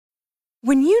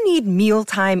When you need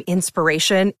mealtime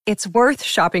inspiration, it's worth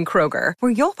shopping Kroger,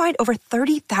 where you'll find over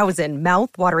 30,000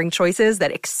 mouth-watering choices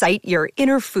that excite your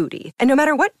inner foodie. And no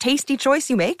matter what tasty choice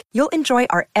you make, you'll enjoy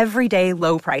our everyday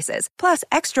low prices, plus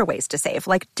extra ways to save,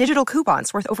 like digital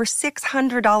coupons worth over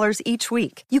 $600 each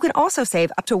week. You can also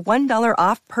save up to $1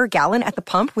 off per gallon at the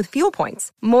pump with fuel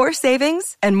points. More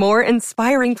savings and more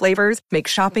inspiring flavors make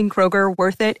shopping Kroger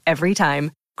worth it every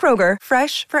time. Kroger,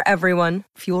 fresh for everyone.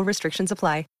 Fuel restrictions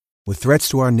apply. With threats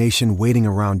to our nation waiting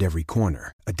around every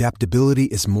corner, adaptability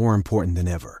is more important than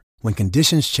ever. When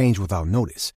conditions change without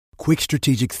notice, quick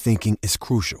strategic thinking is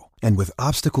crucial. And with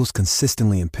obstacles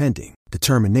consistently impending,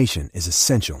 determination is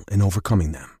essential in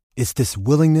overcoming them. It's this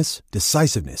willingness,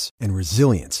 decisiveness, and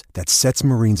resilience that sets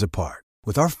Marines apart.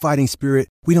 With our fighting spirit,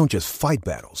 we don't just fight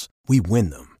battles, we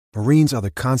win them. Marines are the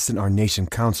constant our nation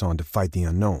counts on to fight the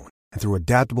unknown. And through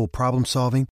adaptable problem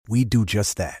solving, we do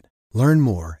just that. Learn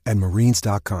more at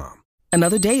marines.com.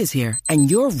 Another day is here,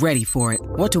 and you're ready for it.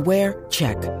 What to wear?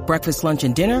 Check. Breakfast, lunch,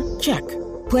 and dinner? Check.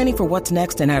 Planning for what's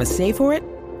next and how to save for it?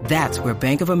 That's where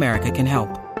Bank of America can help.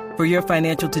 For your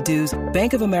financial to-dos,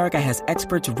 Bank of America has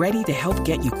experts ready to help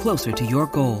get you closer to your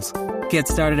goals. Get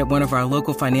started at one of our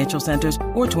local financial centers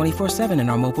or 24/7 in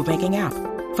our mobile banking app.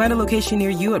 Find a location near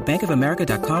you at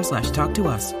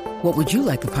bankofamerica.com/talktous. What would you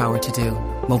like the power to do?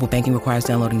 Mobile banking requires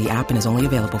downloading the app and is only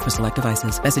available for select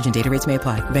devices. Message and data rates may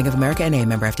apply. Bank of America N.A.,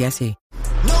 member FDIC.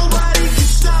 Nobody can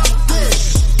stop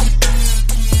this.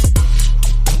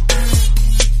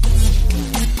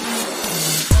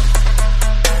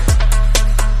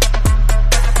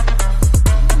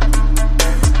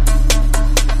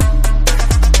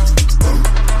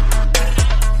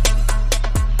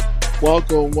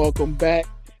 Welcome back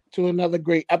to another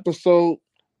great episode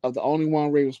of the Only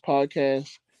One Ravens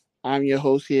podcast. I'm your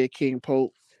host here, King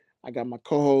Pope. I got my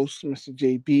co-host, Mr.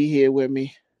 JB, here with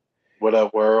me. What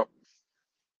up, world?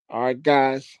 All right,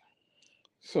 guys.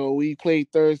 So we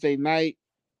played Thursday night.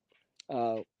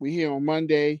 We here on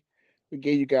Monday. We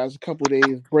gave you guys a couple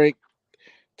days break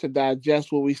to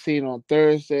digest what we seen on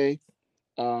Thursday.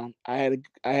 I had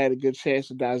a good chance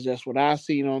to digest what I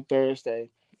seen on Thursday.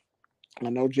 I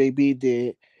know JB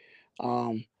did.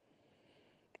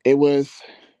 It was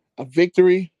a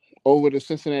victory over the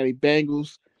Cincinnati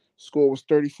Bengals. Score was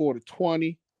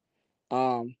 34-20.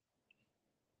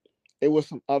 It was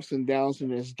some ups and downs in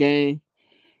this game.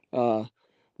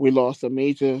 We lost a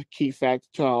major key factor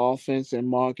to our offense and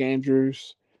Mark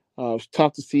Andrews. It was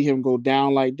tough to see him go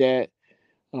down like that.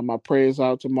 My prayers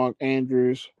out to Mark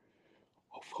Andrews.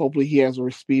 Hopefully he has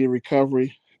a speedy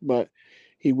recovery, but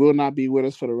he will not be with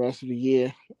us for the rest of the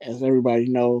year, as everybody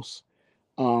knows.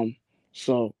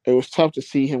 So it was tough to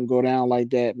see him go down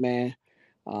like that, man.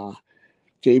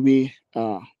 JB,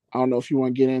 I don't know if you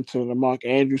want to get into the Mark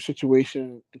Andrews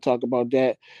situation and talk about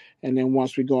that. And then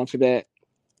once we go into that,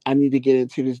 I need to get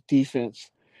into this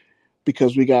defense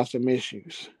because we got some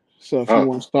issues. So if you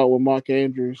want to start with Mark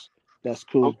Andrews, that's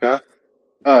cool. Okay.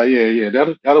 Yeah.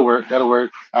 That'll work. All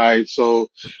right. So,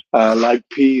 like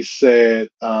P said,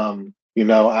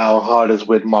 our heart is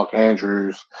with Mark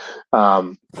Andrews.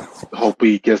 Hope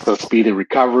he gets a speedy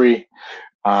recovery.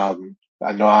 I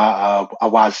know I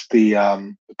watched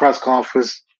the press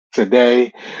conference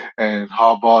today, and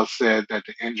Harbaugh said that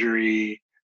the injury,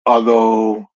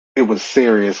 although it was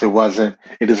serious,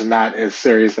 it is not as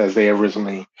serious as they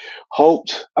originally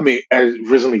hoped. As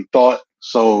originally thought.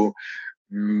 So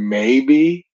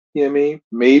maybe,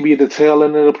 maybe the tail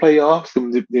end of the playoffs,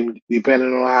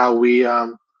 depending on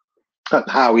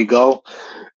how we go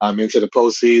into the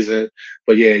postseason.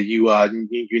 But yeah, you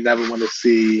never want to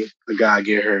see the guy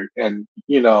get hurt. And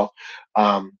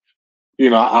I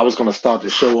was going to start the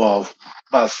show off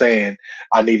by saying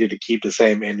I needed to keep the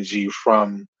same energy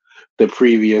from the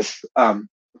previous the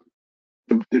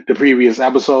previous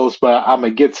episodes, but I'm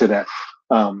gonna get to that.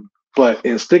 But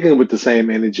in sticking with the same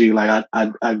energy, like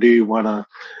I do want to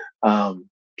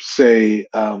say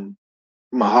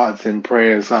my hearts and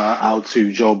prayers are out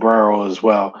to Joe Burrow as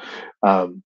well.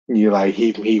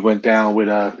 He went down with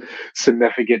a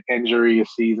significant injury, a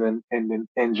season-ending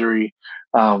injury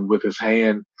with his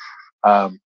hand.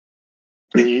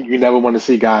 You never want to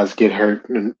see guys get hurt,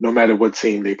 no matter what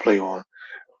team they play on.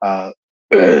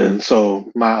 And so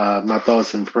my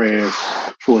thoughts and prayers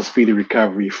for a speedy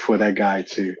recovery for that guy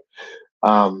too.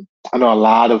 I know a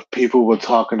lot of people were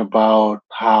talking about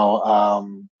how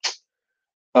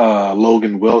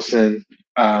Logan Wilson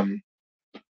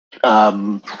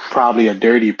probably a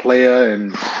dirty player,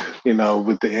 and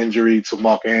with the injury to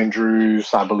Mark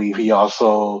Andrews, I believe he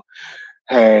also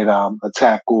had a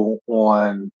tackle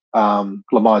on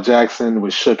Lamar Jackson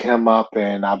was shook him up,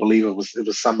 and I believe it was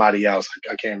somebody else.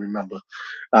 I can't remember,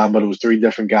 but it was three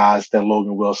different guys that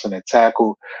Logan Wilson had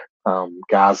tackled.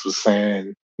 Guys was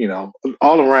saying,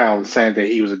 all around saying that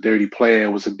he was a dirty player.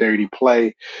 It was a dirty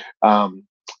play.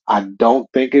 I don't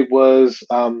think it was.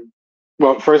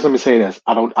 Well, first let me say this.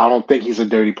 I don't think he's a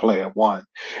dirty player. One,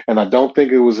 and I don't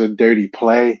think it was a dirty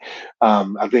play.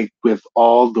 I think with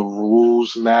all the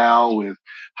rules now, with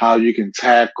how you can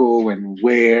tackle and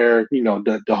where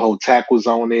the whole tackle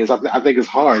zone is, I think it's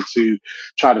hard to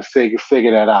try to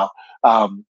figure that out.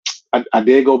 I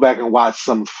did go back and watch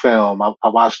some film. I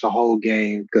watched the whole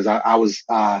game because I was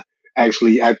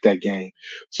actually at that game.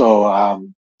 So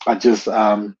I just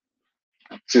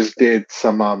did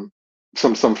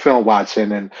some film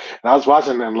watching, and I was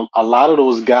watching, and a lot of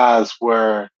those guys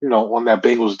were on that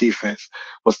Bengals defense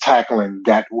was tackling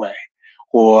that way,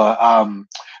 or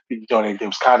they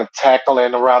was kind of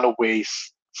tackling around the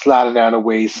waist, sliding down the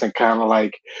waist, and kind of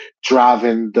like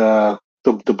driving the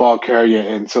ball carrier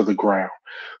into the ground.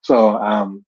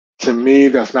 So to me,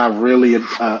 that's not really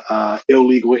a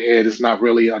illegal hit. It's not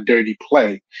really a dirty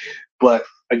play, but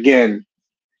again,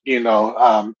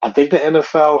 I think the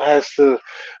NFL has to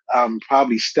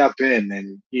probably step in,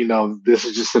 and this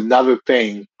is just another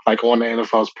thing like on the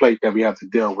NFL's plate that we have to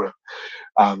deal with.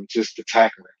 Just the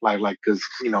tackling, like because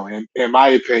in my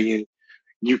opinion,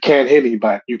 you can't hit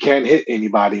anybody. You can't hit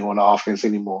anybody on the offense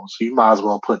anymore. So you might as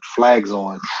well put flags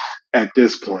on at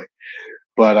this point.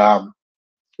 But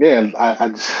yeah, I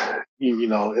just,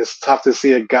 it's tough to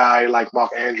see a guy like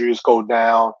Mark Andrews go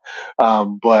down.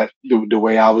 But the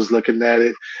way I was looking at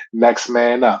it, next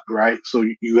man up, right? So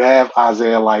you have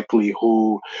Isaiah Likely,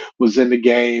 who was in the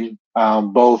game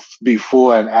both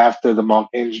before and after the Mark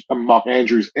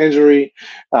Andrews injury,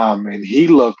 and he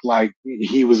looked like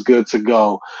he was good to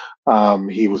go.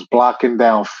 He was blocking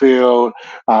downfield.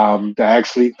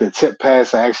 The tip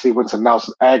pass actually went to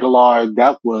Nelson Aguilar.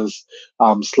 That was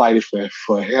slighted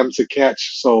for him to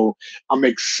catch. So I'm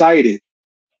excited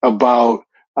about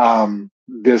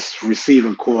this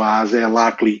receiving core. Isaiah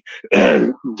Lockley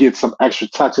get some extra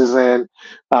touches in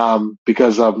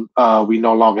because we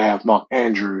no longer have Mark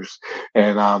Andrews.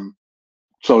 And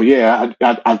so, yeah,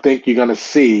 I think you're going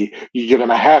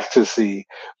to have to see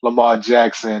Lamar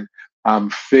Jackson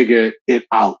figure it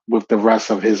out with the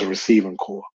rest of his receiving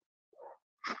core.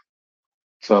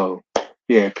 So,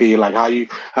 yeah, P, like how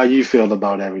you feel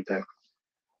about everything?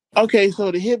 Okay,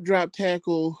 so the hip drop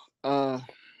tackle. I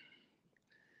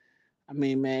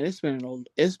mean, man, it's been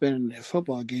in the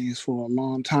football games for a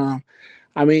long time.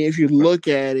 I mean, if you look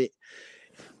at it,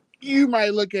 you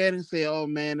might look at it and say, "Oh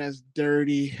man, that's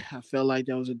dirty." I felt like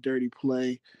that was a dirty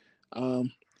play. I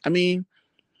mean,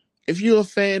 if you're a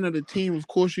fan of the team, of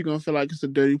course you're gonna feel like it's a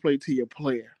dirty play to your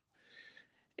player.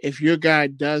 If your guy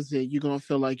does it, you're gonna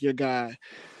feel like your guy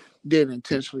didn't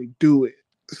intentionally do it.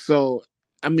 So,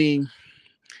 I mean,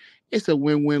 it's a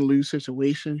win-win-lose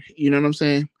situation. You know what I'm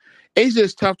saying? It's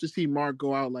just tough to see Mark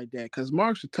go out like that because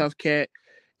Mark's a tough cat,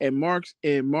 and Mark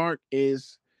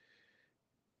is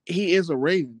he is a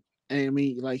Raven. And I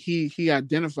mean, like he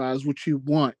identifies what you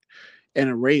want in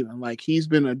a Raven. Like he's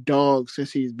been a dog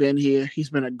since he's been here. He's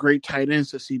been a great tight end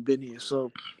since he's been here.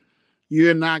 So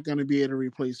you're not going to be able to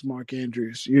replace Mark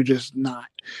Andrews. You're just not.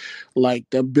 Like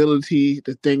the ability,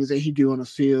 the things that he do on the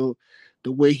field,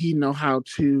 the way he know how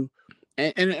to.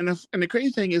 And the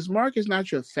crazy thing is, Mark is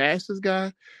not your fastest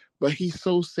guy, but he's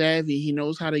so savvy. He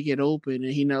knows how to get open,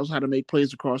 and he knows how to make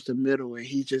plays across the middle, and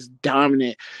he's just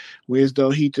dominant. Whereas though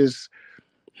he's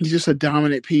just a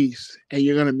dominant piece, and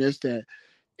you're gonna miss that.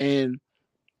 And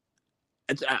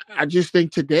I just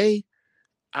think today,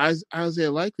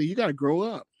 Isaiah Likely, you got to grow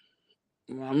up.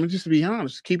 I'm gonna just be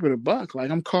honest, keep it a buck.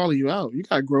 Like I'm calling you out. You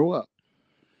gotta grow up.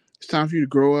 It's time for you to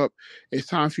grow up. It's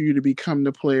time for you to become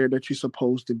the player that you're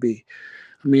supposed to be.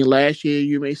 I mean, last year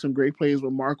you made some great plays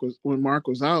when Mark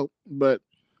was out, but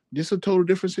this is a total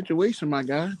different situation, my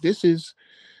guy. This is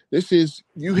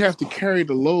you have to carry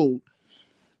the load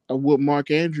of what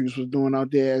Mark Andrews was doing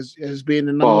out there as being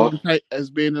the number Well, one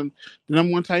the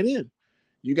number one tight end.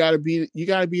 You gotta be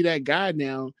that guy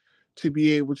now to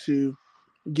be able to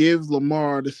give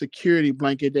Lamar the security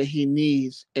blanket that he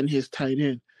needs in his tight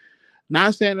end.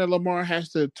 Not saying that Lamar has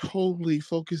to totally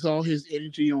focus all his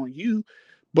energy on you,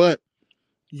 but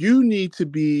you need to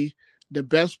be the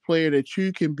best player that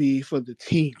you can be for the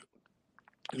team.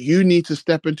 You need to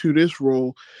step into this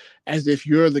role as if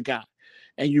you're the guy,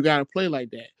 and you got to play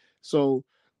like that. So,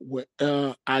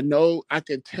 I know I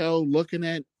can tell looking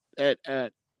at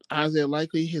Isaiah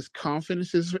Likely, his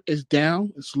confidence is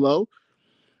down, it's low.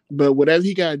 But whatever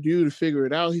he got to do to figure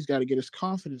it out, he's got to get his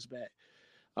confidence back.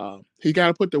 He got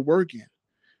to put the work in.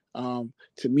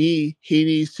 To me, he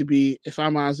needs to be. If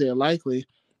I'm Isaiah Likely,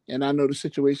 and I know the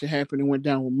situation happened and went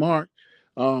down with Mark,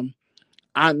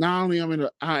 I not only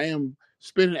I am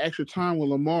spending extra time with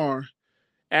Lamar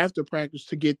after practice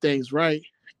to get things right,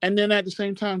 and then at the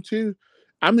same time too,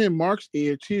 I'm in Mark's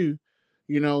ear too,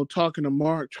 talking to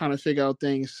Mark, trying to figure out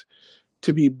things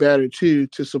to be better too,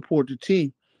 to support the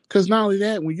team. Because not only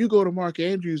that, when you go to Mark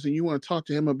Andrews and you want to talk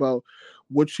to him about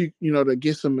what to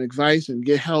get some advice and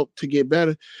get help to get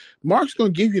better, Mark's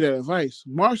going to give you that advice.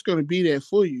 Mark's going to be there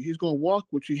for you. He's going to walk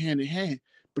with you hand in hand,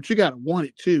 but you got to want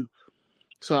it too.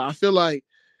 So I feel like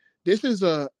this is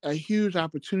a huge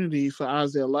opportunity for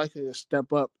Isaiah Likely to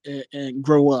step up and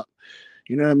grow up.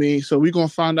 You know what I mean? So we're going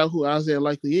to find out who Isaiah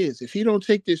Likely is. If he don't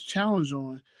take this challenge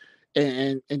on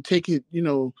and take it,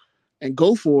 and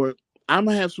go for it, I'm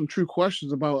gonna have some true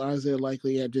questions about Isaiah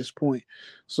Likely at this point.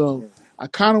 So I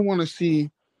kind of want to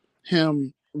see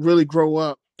him really grow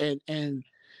up and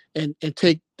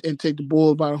take the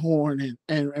bull by the horn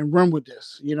and run with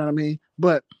this. You know what I mean?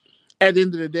 But at the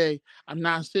end of the day, I'm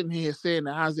not sitting here saying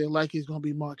that Isaiah Likely is gonna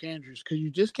be Mark Andrews, because you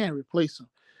just can't replace him.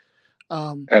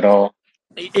 At all.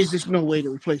 It's just no way to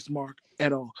replace Mark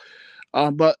at all.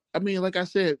 But I mean, like I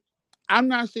said, I'm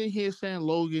not sitting here saying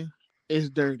Logan is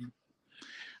dirty.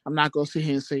 I'm not going to sit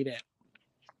here and say that.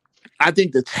 I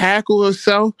think the tackle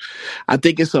itself, I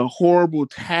think it's a horrible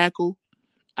tackle.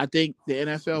 I think the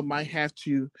NFL might have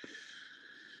to,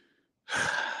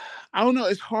 I don't know.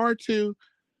 It's hard to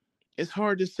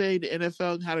say the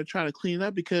NFL how to try to clean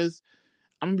up, because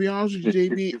I'm going to be honest with you,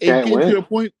 JB, You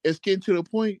can't win. It's getting to the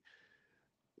point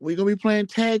we're going to be playing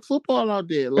tag football out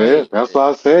there. Yeah, that's what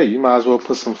I said. You might as well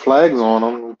put some flags on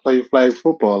them and play flag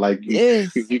football. Like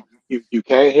Yes. you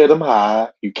can't hit them high,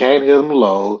 you can't hit them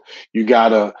low. You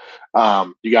gotta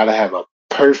have a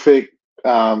perfect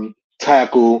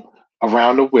tackle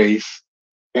around the waist.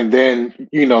 And then,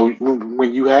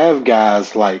 when you have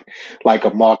guys like a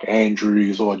Mark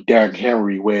Andrews or Derrick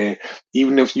Henry, where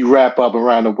even if you wrap up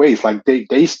around the waist, like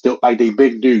they still, like, they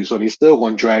big dudes, so they still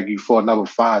gonna drag you for another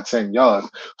 5-10 yards.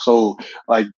 So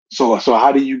so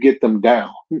how do you get them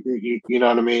down? You know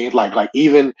what I mean? Like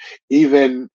even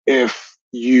if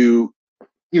you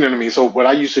know what I mean? So what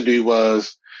I used to do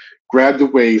was grab the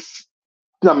waist.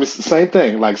 I mean, it's the same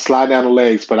thing, like slide down the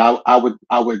legs, but I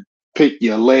would pick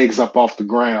your legs up off the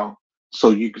ground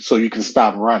so you can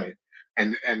stop running,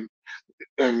 and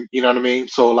you know what I mean.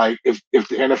 So, like, if the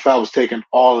NFL was taking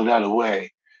all of that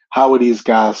away, how are these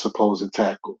guys supposed to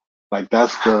tackle? Like,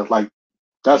 that's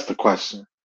the question.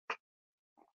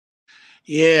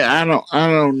 Yeah, I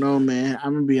don't know, man.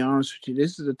 I'm gonna be honest with you.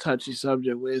 This is a touchy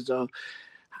subject, where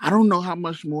I don't know how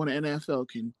much more the NFL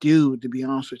can do, to be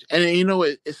honest with you. And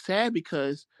it's sad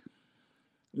because,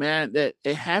 man, that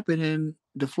it happened in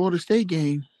the Florida State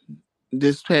game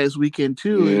this past weekend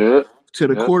too. Yeah, To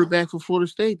the yeah, quarterback for Florida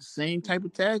State, the same type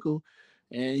of tackle,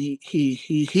 and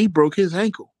he broke his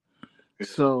ankle. yeah.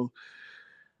 So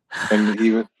And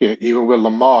even with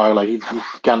Lamar, like he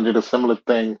kind of did a similar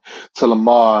thing to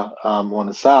Lamar on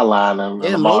the sideline, and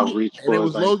yeah, Lamar Logan, reached and it for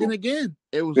was his Logan ankle. again.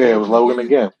 It was Yeah, it was Logan Logan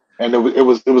again. again, and it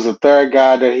was a third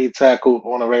guy that he tackled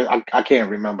on a race. I can't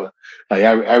remember. Like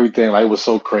everything, like, it was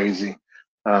so crazy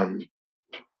um,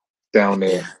 down Yeah,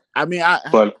 there. I mean,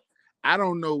 But I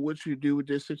don't know what you do with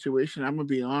this situation. I'm gonna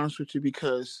be honest with you,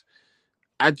 because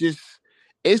I just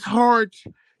it's hard.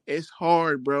 It's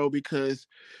hard, bro, because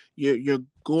you're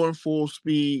going full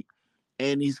speed,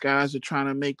 and these guys are trying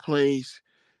to make plays.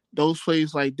 Those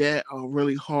plays like that are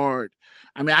really hard.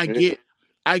 I mean, yeah,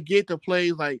 I get the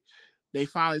plays like they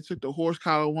finally took the horse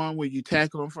collar one where you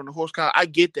tackle them from the horse collar. I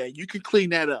get that. You can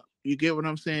clean that up. You get what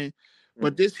I'm saying?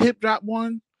 But this hip drop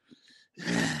one,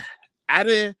 I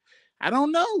did. I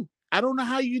don't know. I don't know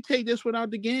how you take this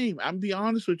without the game. I'm be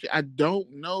honest with you. I don't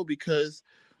know, because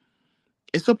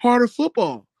it's a part of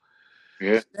football.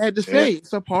 yeah, I had to yeah, say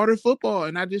it's a part of football,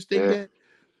 and I just think yeah. that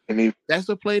And he, that's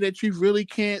a play that you really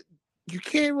can't. You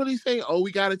can't really say, "Oh,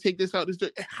 we got to take this out."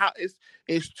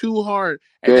 It's too hard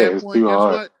at yeah, that it's point. too Guess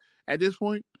hard. what? At this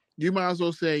point, you might as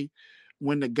well say,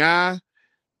 when the guy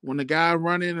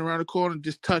running around the corner,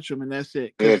 just touch him, and that's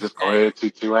it. Yeah, Because just go ahead,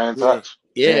 two hand yeah, touch.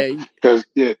 Yeah,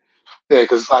 yeah,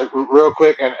 because like, real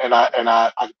quick, and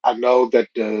I know that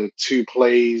the two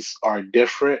plays are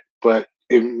different, but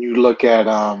if you look at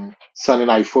Sunday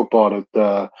Night Football,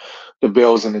 the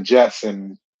Bills and the Jets,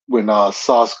 and when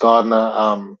Sauce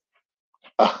Gardner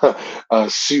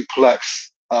suplex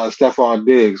Stephon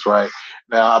Diggs, right?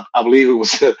 Now, I believe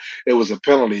it was a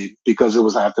penalty because it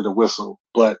was after the whistle,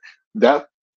 but that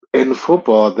in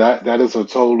football, that is a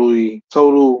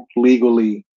total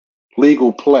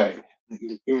legal play.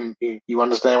 You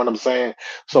understand what I'm saying?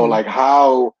 So Mhm.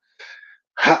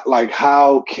 like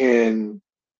how can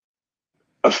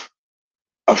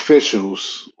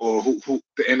officials or who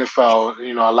the NFL,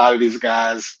 a lot of these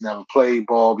guys never played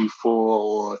ball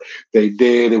before, or they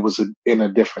did. It was in a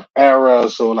different era.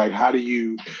 So like, how do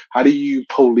you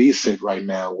police it right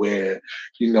now? Where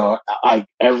like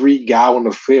every guy on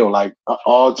the field, like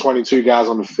all 22 guys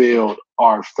on the field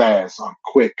are fast, are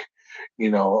quick,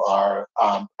 are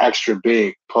extra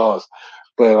big. Pause.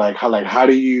 But like how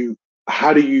do you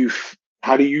how do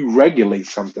you regulate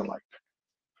something like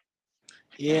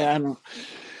Yeah, I don't.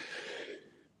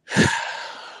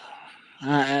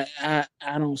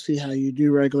 I don't see how you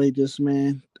do regulate this,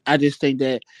 man. I just think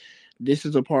that this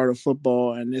is a part of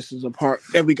football, and this is a part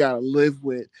that we gotta live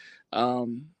with.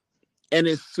 Um, and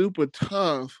it's super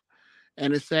tough,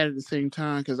 and it's sad at the same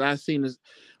time because I seen this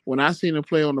when I seen him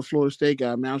play on the Florida State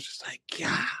guy. Man, I was just like,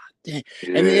 God dang.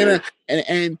 And then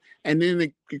that? and then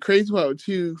the crazy part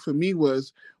too for me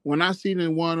was when I seen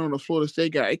the one on the Florida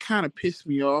State guy. It kind of pissed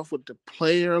me off with the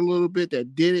player a little bit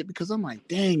that did it because I'm like,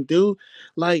 dang, dude,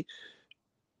 like,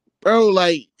 bro,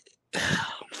 like.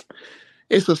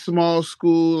 It's a small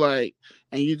school, like,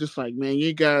 and you just like, man,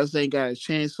 you guys ain't got a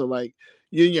chance. So like,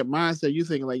 you in your mindset, you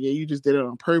thinking like, yeah, you just did it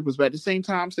on purpose. But at the same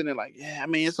time, I'm sitting there like, yeah, I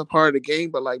mean, it's a part of the game.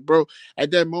 But like, bro,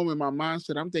 at that moment, my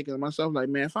mindset, I'm thinking to myself like,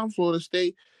 man, if I'm Florida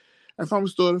State. If I'm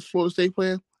still a Florida State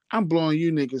player, I'm blowing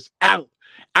you niggas out.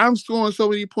 I'm scoring so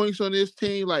many points on this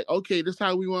team. Like, okay, this is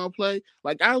how we want to play.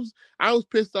 Like, I was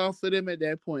pissed off for them at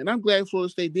that point. And I'm glad Florida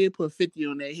State did put 50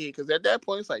 on their head because at that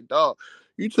point, it's like, dog,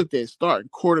 you took that starting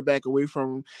quarterback away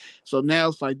from them. So now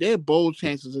it's like their bold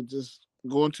chances of just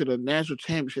going to the national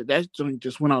championship. That joint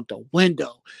just went out the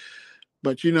window.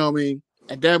 But you know what I mean?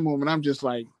 At that moment, I'm just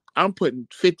like, I'm putting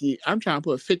 50, I'm trying to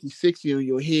put 50, 60 on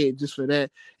your head just for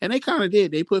that. And they kind of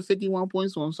did. They put 51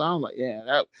 points on. So I'm like, yeah,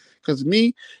 that, because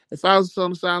me, if I was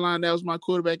on the sideline, that was my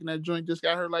quarterback and that joint just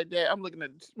got hurt like that, I'm looking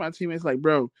at my teammates like,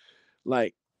 bro,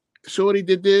 like, Shorty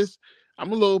did this.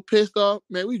 I'm a little pissed off.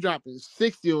 Man, we dropping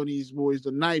 60 on these boys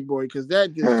tonight, boy, because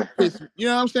that just pissed me. You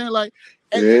know what I'm saying? Like,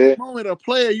 at that Yeah, moment, a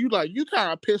player, you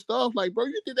kind of pissed off. Like, bro,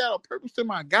 you did that on purpose to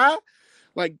my guy.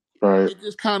 Like, right. it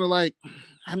just kind of like,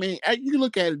 I mean, you can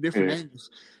look at it different Yeah,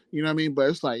 angles, you know what I mean? But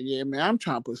it's like, yeah, man, I'm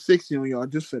trying to put 60 on y'all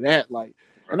just for that. Like,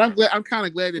 and I'm kind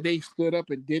of glad that they stood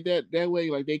up and did that way.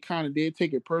 Like, they kind of did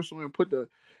take it personal and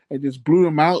and just blew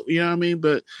them out, you know what I mean?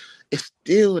 But it's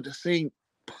still the same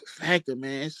factor,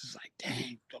 man. It's just like,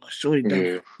 dang, Shorty done,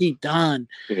 yeah, he done,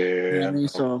 you know yeah. what I mean? No.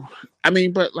 So, I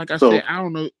mean, but like I said, So I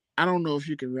don't know. I don't know if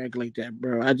you can regulate that,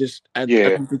 bro. I yeah.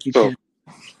 don't think you So can.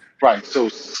 right. So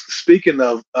speaking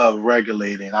of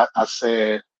regulating, I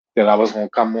said that I was gonna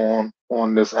come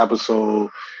on this episode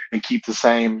and keep the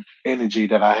same energy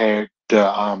that I had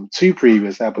the two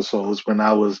previous episodes when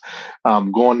I was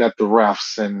going at the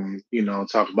refs and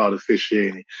talk about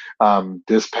officiating.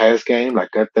 This past game, like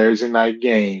that Thursday night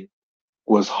game,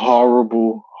 was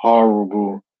horrible,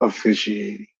 horrible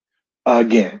officiating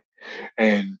again.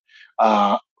 And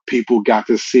people got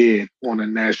to see it on a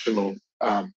national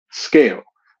scale,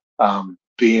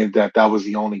 being that that was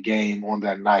the only game on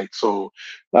that night. So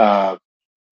uh,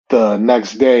 the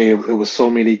next day, it was so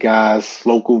many guys,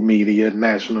 local media,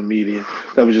 national media,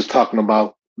 that was just talking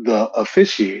about the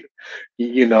officiating.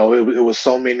 It was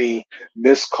so many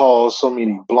missed calls, so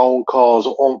many blown calls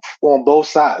on both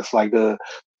sides. Like so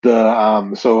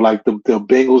like the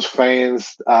Bengals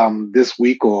fans this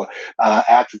week or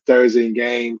after Thursday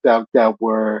game that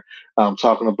were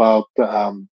talking about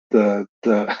the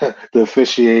the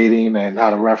officiating and how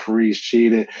the referees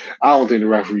cheated. I don't think the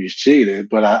referees cheated,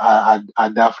 but I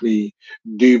definitely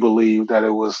do believe that it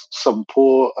was some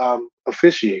poor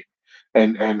officiating,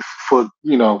 and for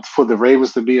the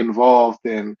Ravens to be involved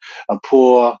in a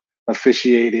poor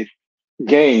officiated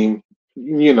game,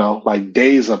 like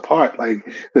days apart, like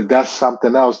that's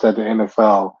something else that the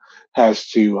NFL has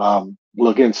to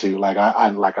look into. Like I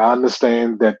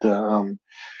understand that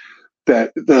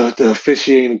the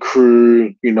officiating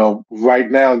crew,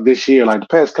 right now this year, like the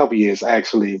past couple years,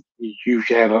 actually, you've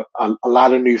had a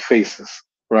lot of new faces,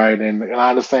 right? And I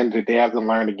understand that they have to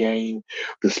learn the game,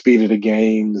 the speed of the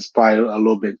game is probably a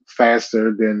little bit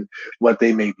faster than what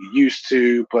they may be used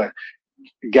to, but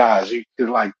guys,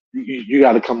 you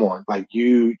got to come on,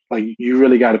 you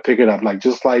really got to pick it up. Like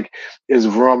just like is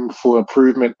room for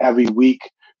improvement every week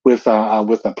with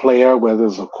a player, whether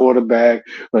it's a quarterback,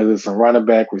 whether it's a running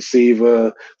back,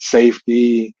 receiver,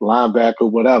 safety,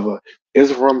 linebacker, whatever.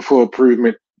 Is room for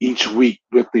improvement each week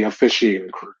with the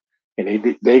officiating crew,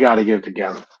 and they got to get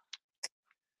together.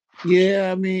 Yeah,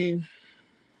 I mean,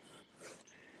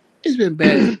 it's been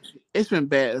bad. it's been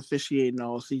bad officiating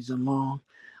all season long.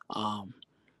 Um,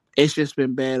 it's just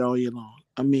been bad all year long.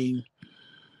 I mean,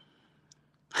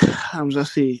 I'm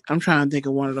trying to think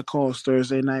of one of the calls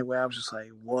Thursday night where I was just like,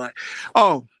 what?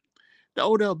 Oh, the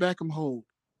Odell Beckham hold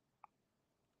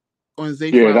on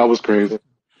Zay Yeah, Flowers. that was crazy.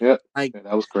 Yeah, Like, yeah,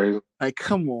 that was crazy. like,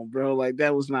 come on, bro. Like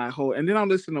that was not a hold. And then I'm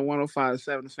listening to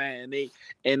 105.7 fan,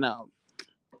 and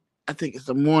I think it's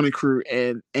the morning crew,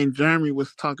 and Jeremy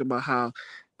was talking about how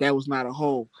that was not a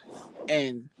hold,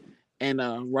 and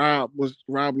Rob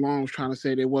Long was trying to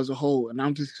say there was a hole, and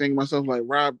I'm just thinking to myself like,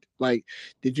 Rob, like,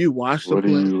 did you watch the What are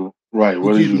play? you right?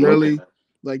 What Did are you you looking literally at?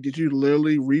 did you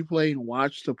literally replay and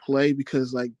watch the play?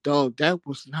 Because like, dog, that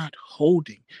was not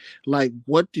holding. Like,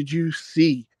 what did you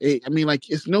see? I mean, like,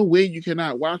 it's no way you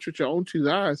cannot watch with your own two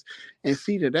eyes and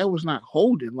see that was not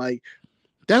holding. Like,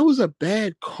 that was a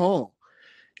bad call.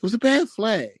 It was a bad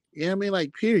flag. You know what I mean?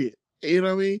 Like, period. You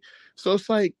know what I mean? So it's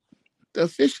like the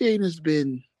officiating has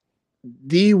been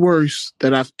the worst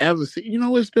that I've ever seen. You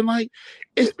know what it's been like?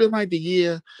 It's been like the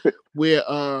year where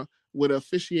with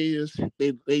officiators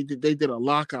they did a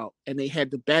lockout and they had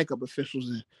the backup officials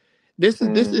in.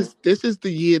 Mm, This is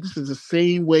the year. This is the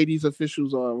same way these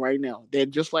officials are right now. They're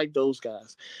just like those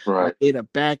guys. right. Like they're the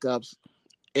backups,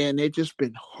 and they've just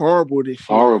been horrible this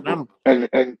year. And I Horrible. don't.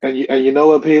 And you know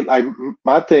what, Pete? Like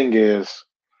my thing is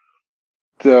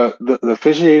the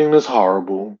officiating is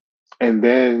horrible, and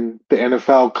then the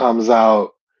NFL comes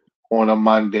out on a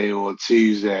Monday or a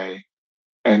Tuesday,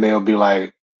 and they'll be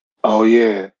like, "Oh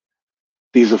yeah,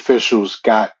 these officials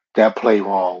got that play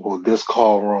wrong or this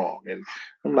call wrong," and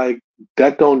I'm like,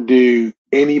 that don't do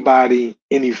anybody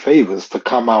any favors to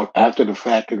come out after the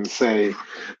fact and say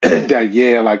that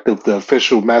yeah, like the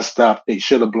official messed up, they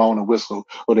should have blown a whistle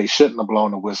or they shouldn't have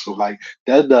blown a whistle. Like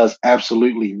that does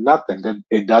absolutely nothing. That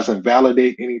it doesn't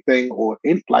validate anything or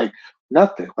like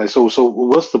nothing. Like so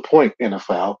what's the point,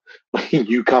 NFL?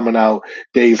 You coming out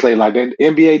days later, like the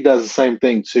NBA does the same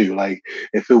thing too. Like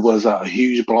if it was a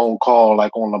huge blown call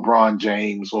like on LeBron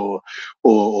James or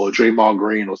Draymond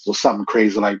Green or something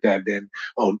crazy like that, then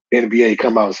NBA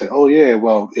come out and say, "Oh yeah,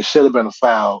 well it should have been a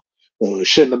foul or it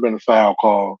shouldn't have been a foul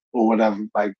call or whatever."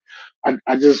 Like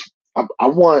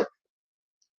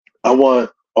I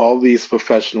want all these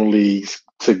professional leagues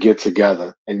to get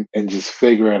together and just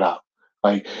figure it out.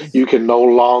 Like It's, you can no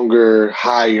longer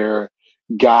hire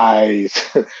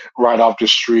guys right off the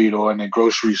street or in the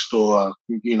grocery store.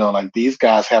 You know, like these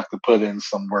guys have to put in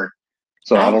some work.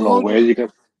 So I I ain't don't gonna know hold where you. you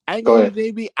can I ain't go gonna hold ahead.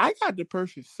 you, JB. I got the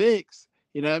perfect fix.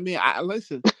 You know what I mean? I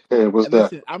listen. Yeah, what's that?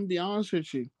 Listen. I'm gonna be honest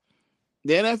with you.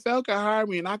 The NFL can hire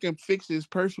me and I can fix this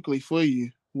perfectly for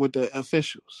you with the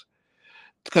officials.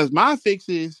 Because my fix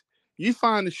is you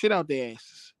find the shit out their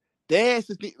asses. Their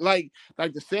asses like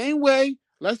the same way.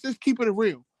 Let's just keep it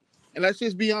real, and let's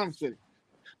just be honest with it.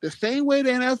 The same way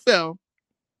the NFL,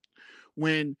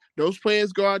 when those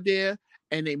players go out there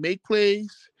and they make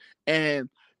plays, and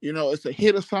it's a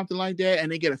hit or something like that,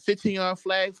 and they get a 15-yard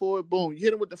flag for it. Boom, you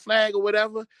hit them with the flag or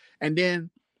whatever, and then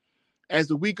as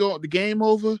the game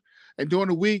over, and during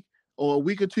the week or a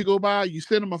week or two go by, you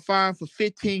send them a fine for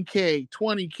 15K,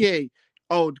 20K.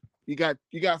 Oh, you got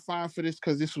fined for this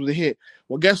because this was a hit.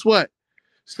 Well, guess what?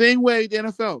 Same way the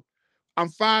NFL. I'm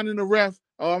fining the ref.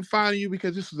 Oh, I'm fining you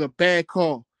because this is a bad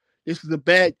call. This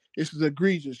is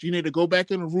egregious. You need to go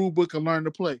back in the rule book and learn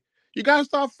to play. You gotta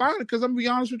start fining because I'm gonna be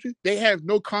honest with you, they have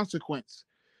no consequence.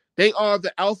 They are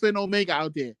the alpha and omega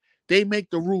out there. They make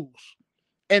the rules.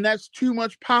 And that's too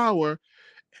much power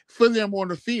for them on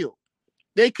the field.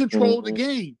 They control the Hmm.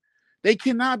 game. They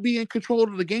cannot be in control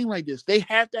of the game like this. They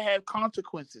have to have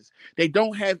consequences. They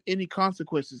don't have any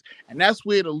consequences. And that's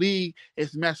where the league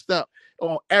is messed up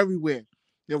on everywhere.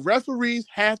 The referees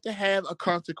have to have a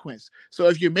consequence. So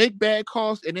if you make bad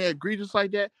calls and they're egregious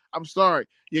like that, I'm sorry.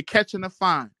 You're catching a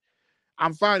fine.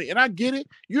 I'm finding, and I get it.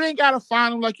 You ain't got to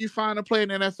find them like you find a player in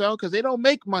the NFL because they don't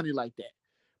make money like that.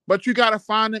 But you got to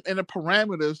find them in the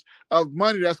parameters of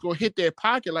money that's going to hit their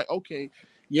pocket. Like, okay,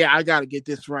 yeah, I got to get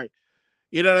this right.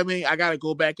 You know what I mean? I got to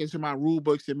go back into my rule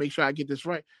books and make sure I get this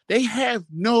right. They have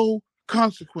no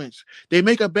consequence. They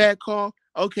make a bad call.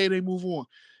 Okay, they move on.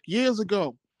 Years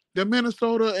ago, the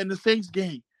Minnesota and the Saints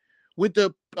game with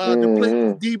the play with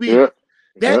the Hmm. DB, Yeah,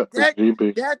 that yeah, the that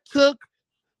GB.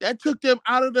 that took them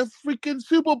out of the freaking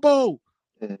Super Bowl,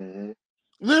 Hmm.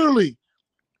 literally.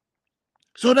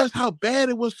 So that's how bad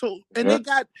it was. So and Yeah,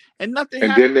 nothing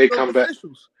and then happened they to those come back.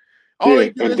 officials. All they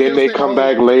Yeah, do and is then they'll they say, come "Oh,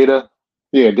 back later.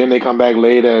 Yeah, then they come back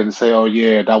later and say, "Oh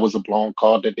yeah, that was a blown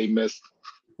call that they missed."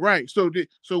 right." So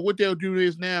what they'll do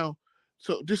is now.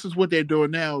 So this is what they're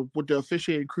doing now with the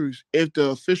officiating crews. If the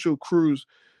official crews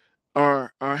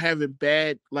are having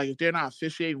bad, like if they're not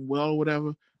officiating well or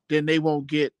whatever, then they won't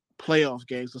get playoff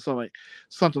games or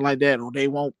something like that, or they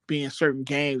won't be in certain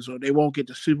games, or they won't get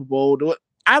the Super Bowl.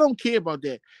 I don't care about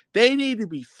that. They need to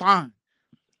be fine.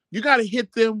 You got to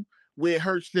hit them where it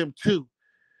hurts them too.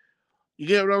 You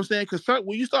get what I'm saying? Because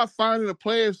when you start finding the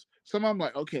players, some of them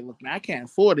like, okay, look, man, I can't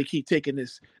afford to keep taking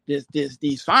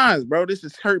these fines, bro. This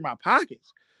is hurting my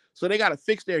pockets. So they got to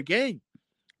fix their game.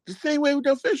 The same way with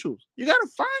the officials. You got to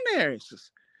find their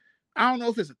answers. I don't know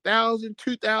if it's 1,000,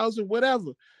 2,000,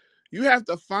 whatever. You have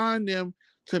to find them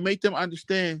to make them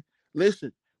understand.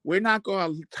 Listen, we're not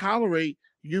going to tolerate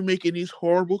you making these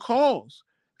horrible calls.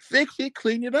 Fix it,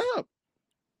 clean it up.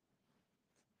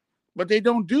 But they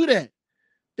don't do that.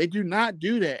 They do not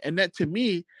do that. And that, to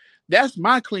me, that's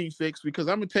my clean fix, because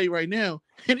I'm going to tell you right now,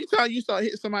 anytime you start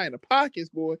hitting somebody in the pockets,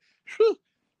 boy,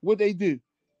 what they do?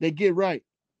 They get right.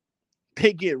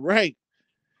 They get right.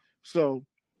 So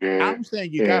Yeah, I'm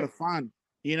saying you got yeah, to find them.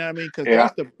 You know what I mean? Because yeah,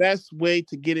 that's the best way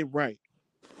to get it right.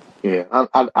 yeah.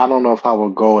 I don't know if I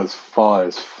would go as far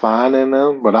as finding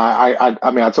them, but I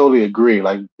mean I totally agree.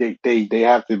 Like they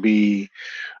have to be,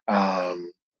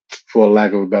 um, for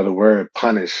lack of a better word,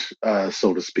 punished,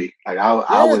 so to speak. Like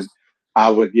Yes. I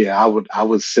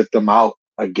would sit them out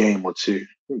a game or two.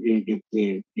 You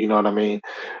know what I mean?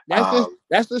 That's just Um,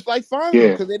 that's just like finding them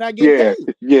yeah, because they're not getting yeah, paid.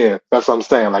 yeah. That's what I'm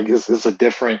saying. Like it's a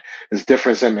different, it's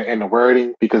difference in the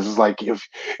wording, because it's like if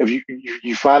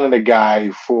you finding a guy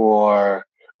for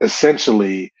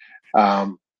essentially,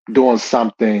 um, doing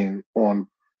something on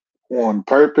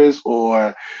purpose,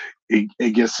 or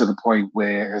it gets to the point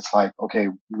where it's like, okay,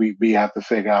 we have to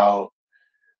figure out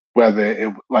whether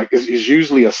it, like, it's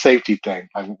usually a safety thing,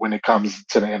 like when it comes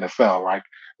to the NFL, right?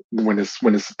 When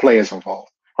it's players involved,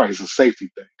 right? It's a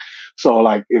safety thing. So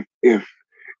like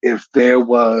if there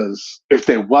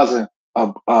wasn't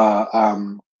a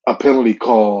penalty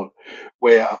called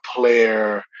where a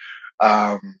player,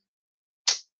 um,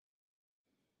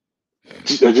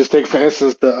 just take for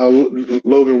instance the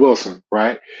Logan Wilson,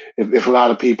 right? If a lot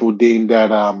of people deem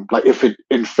that, like, if it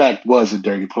in fact was a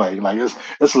dirty play, like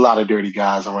there's a lot of dirty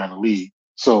guys around the league.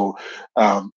 So,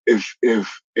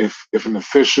 if an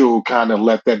official kind of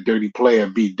let that dirty player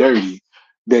be dirty,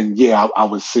 then yeah, I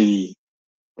would see,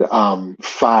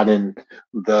 finding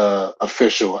the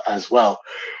official as well.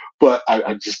 But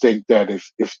I just think that if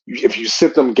you if you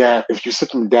sit them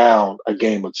down a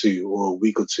game or two, or a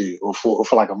week or two, or for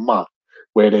like a month,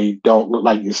 where they don't look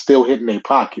like you're still hitting their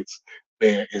pockets,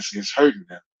 where it's hurting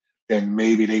them, then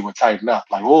maybe they would tighten up.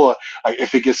 Like, or like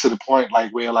if it gets to the point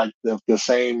like where like the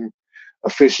same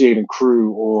officiating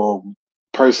crew or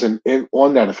person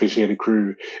on that officiating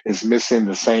crew is missing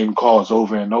the same calls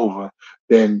over and over,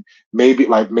 then maybe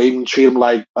treat them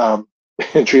like,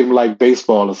 treat them like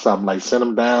baseball or something. Like send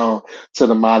them down to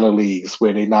the minor leagues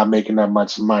where they're not making that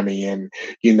much money, and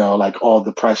like all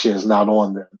the pressure is not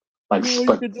on them. Like, No, you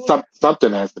but can do it.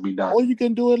 something has to be done. Or you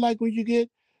can do it like you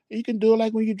can do it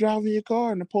like when you're driving your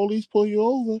car and the police pull you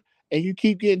over and you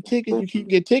keep getting tickets, you keep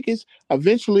getting tickets.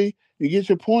 Eventually, you get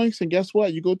your points, and guess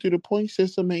what? You go through the point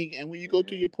system, and when you go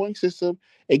through your point system,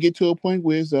 it get to a point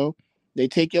where so they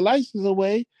take your license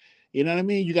away. You know what I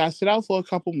mean? You got to sit out for a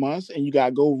couple months, and you got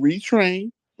to go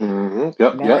retrain, Yep,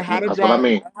 learn yep. how to That's what I drive,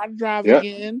 mean. learn how to drive Yep,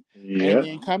 again, and yep.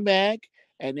 then come back.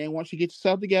 And then once you get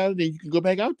yourself together, then you can go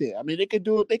back out there. I mean, they could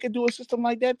do it. They could do a system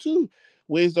like that too,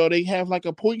 whereas though they have like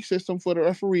a point system for the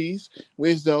referees,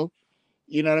 whereas though,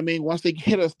 you know what I mean. Once they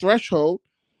hit a threshold,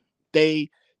 they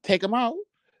take them out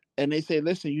and they say,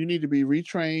 "Listen, you need to be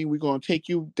retrained. We're gonna take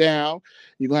you down.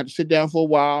 You're gonna have to sit down for a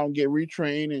while and get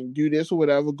retrained and do this or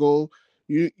whatever. Go,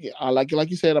 like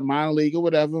you said, a minor league or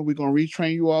whatever. We're gonna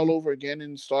retrain you all over again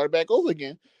and start back over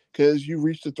again because you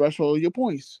reached the threshold of your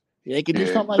points." They could do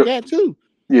Yeah, something like that too.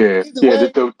 yeah, Either yeah.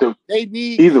 way, they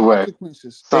need Either way,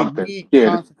 consequences. They something. need Yeah,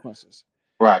 consequences.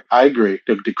 right. I agree.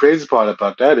 The crazy part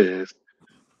about that is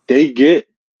they get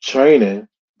training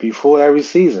before every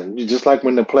season. Just like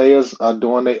when the players are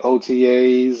doing their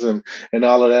OTAs and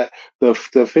all of that, the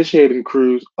officiating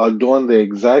crews are doing the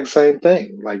exact same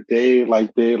thing.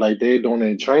 They're doing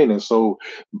their training. So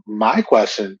my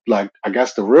question, like I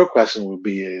guess the real question would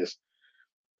be is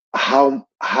how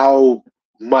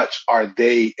much are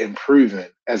they improving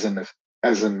as an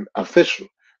official?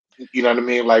 You know what I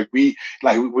mean?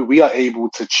 We are able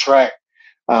to track,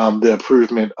 the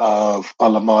improvement of a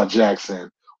Lamar Jackson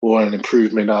or an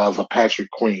improvement of a Patrick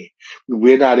Queen.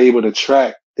 We're not able to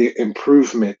track the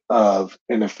improvement of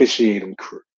an officiating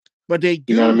crew. But they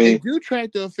You know what I do. They mean? do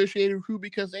track the officiating crew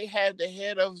because they had the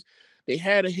head of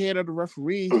the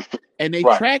referees, and they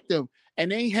Right. track them,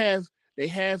 and they have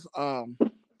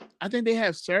I think they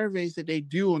have surveys that they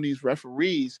do on these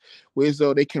referees, where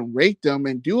so they can rate them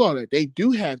and do all that. They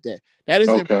do have that. That is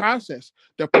in Okay. process.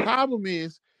 The problem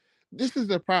is, this is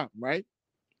the problem, right?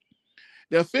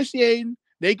 The officiating,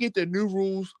 they get the new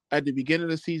rules at the beginning of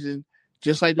the season,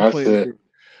 just like the That's players it. do.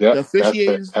 The Yep. That's it.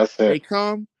 officiators, That's they it.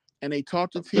 come and they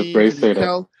talk to Just teams great and they say that.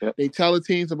 tell Yep. they tell the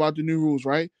teams about the new rules,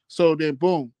 right? So then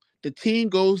boom, the team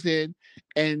goes in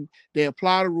and they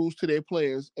apply the rules to their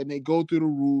players and they go through the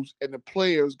rules and the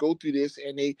players go through this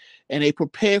and they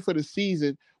prepare for the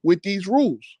season with these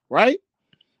rules, right?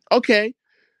 Okay.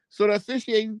 So the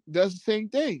officiating does the same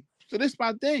thing. So this is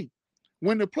my thing.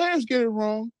 When the players get it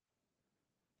wrong,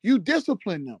 you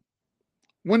discipline them.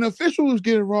 When the officials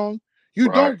get it wrong, you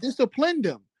Right. don't discipline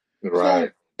them. So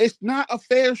Right. it's not a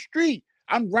fair street.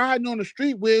 I'm riding on the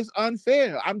street where it's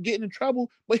unfair. I'm getting in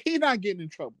trouble, but he's not getting in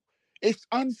trouble. It's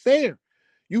unfair.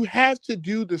 You have to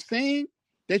do the same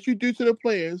that you do to the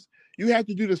players. You have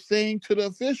to do the same to the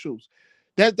officials.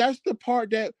 That's the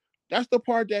part that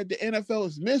the NFL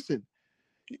is missing.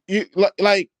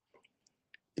 Like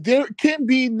there can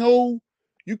be no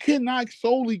you cannot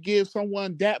solely give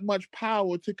someone that much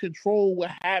power to control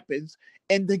what happens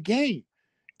in the game.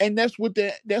 And that's what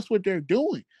they're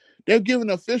doing. They're giving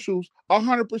officials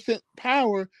 100%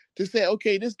 power to say,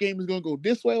 okay, this game is going to go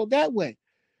this way or that way.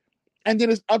 And then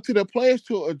it's up to the players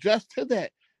to adjust to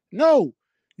that. No,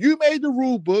 you made the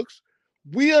rule books.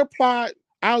 We applied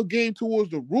our game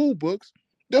towards the rule books.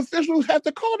 The officials have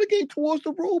to call the game towards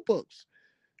the rule books.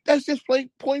 That's just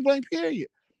point blank period.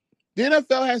 The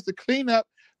NFL has to clean up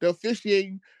the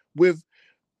officiating with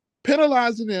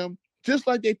penalizing them just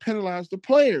like they penalize the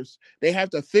players. They have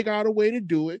to figure out a way to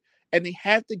do it, and they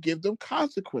have to give them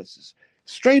consequences.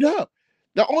 Straight up.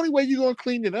 The only way you're going to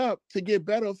clean it up to get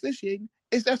better officiating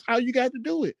is that's how you got to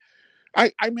do it.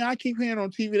 I mean, I keep hearing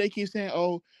on TV, they keep saying,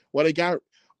 oh, well, they got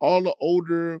all the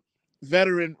older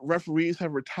veteran referees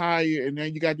have retired, and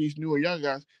then you got these newer young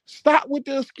guys. Stop with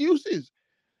the excuses.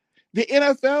 The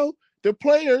NFL, the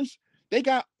players, they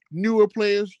got newer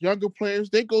players, younger players.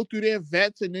 They go through their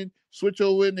vets and then switch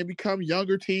over and they become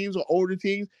younger teams or older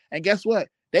teams. And guess what?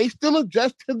 They still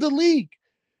adjust to the league.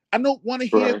 I don't want to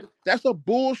hear Right. that's a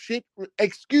bullshit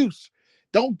excuse.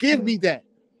 Don't give me that.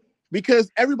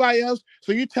 Because everybody else,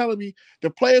 so you're telling me the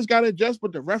players got to adjust,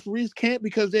 but the referees can't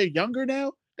because they're younger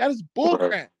now? That is Right.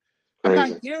 bullcrap. I'm not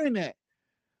Crazy. hearing that.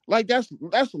 Like that's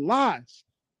lies.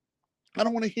 I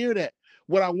don't want to hear that.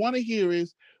 What I want to hear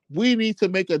is we need to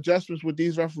make adjustments with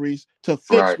these referees to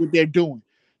fix Right. what they're doing.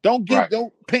 Right.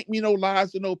 Don't paint me no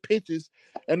lies and no pitches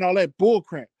and all that bull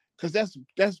crap. Because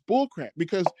that's bull crap.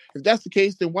 Because if that's the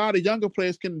case, then why the younger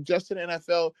players can adjust to the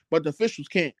NFL, but the officials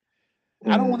can't?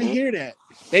 I don't want to Mhm. hear that.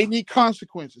 They need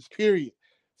consequences, period.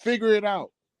 Figure it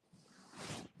out.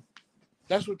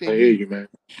 That's what they I hear need. you, man.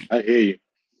 I hear you.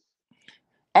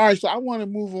 All right, so I want to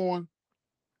move on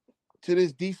to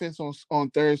this defense on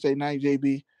Thursday night,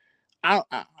 JB.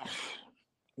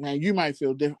 Man, you might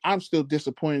feel different. I'm still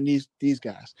disappointed in these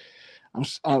guys.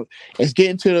 It's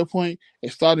getting to the point.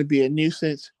 It's starting to be a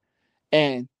nuisance,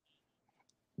 and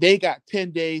they got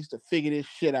 10 days to figure this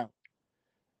shit out.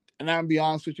 And I'm gonna be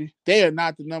honest with you, they are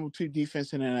not the number 2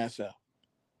 defense in the NFL.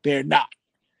 They're not.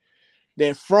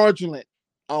 They're fraudulent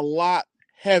a lot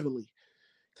heavily.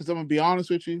 Because I'm gonna be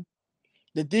honest with you,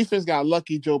 the defense got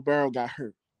lucky. Joe Burrow got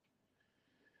hurt.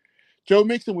 Joe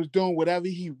Mixon was doing whatever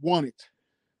he wanted,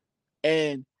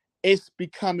 and it's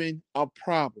becoming a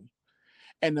problem.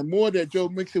 And the more that Joe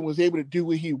Mixon was able to do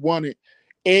what he wanted,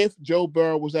 if Joe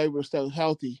Burrow was able to stay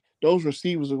healthy, those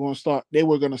receivers were going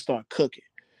to start cooking.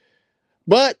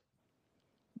 But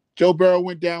Joe Burrow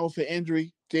went down with an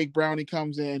injury. Jake Browning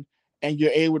comes in, and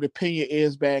you're able to pin your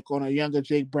ears back on a younger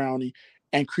Jake Browning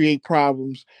and create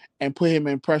problems and put him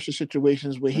in pressure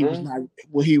situations where he was Mhm.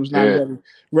 not Yeah.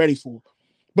 ready for.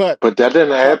 But But that didn't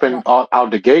my, happen my,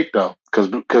 out the gate though, because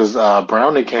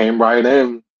Brownie came right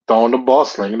in, throwing the ball,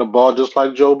 slinging the ball just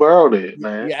like Joe Burrow did,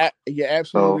 man. you're So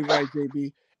absolutely right,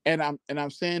 JB. And I'm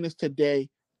saying this today.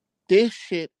 This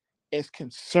shit is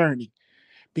concerning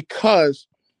because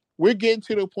we're getting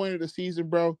to the point of the season,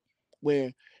 bro,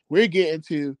 where we're getting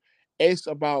to it's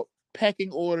about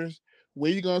pecking orders.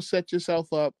 Where you gonna set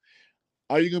yourself up?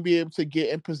 Are you gonna be able to get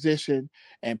in position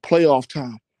and playoff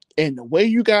time? And the way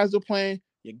you guys are playing,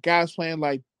 you guys playing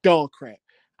like dog crap.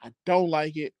 I don't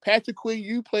like it. Patrick Queen,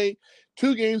 you played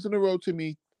 2 games in a row to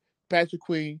me. Patrick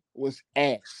Queen was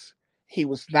ass. He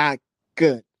was not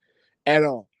good at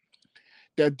all.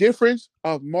 The difference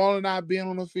of Marlon not being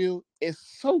on the field is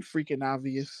so freaking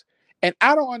obvious. And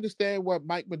I don't understand what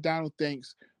Mike McDonald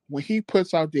thinks when he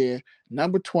puts out there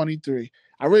number 23.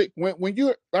 When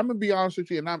you're, I'm gonna be honest with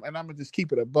you, and I'm gonna just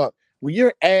keep it a buck. When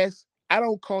you're ass, I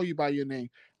don't call you by your name.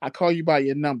 I call you by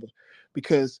your number,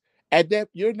 because at that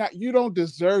you don't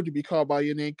deserve to be called by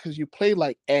your name because you play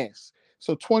like ass.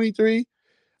 So 23,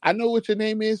 I know what your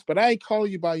name is, but I ain't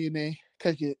calling you by your name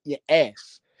because you're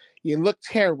ass. You look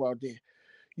terrible out there.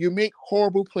 You make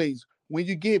horrible plays. When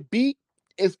you get beat,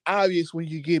 it's obvious when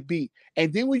you get beat.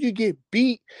 And then when you get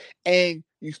beat and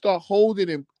you start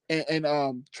holding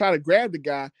and try to grab the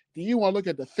guy, then you want to look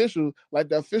at the official like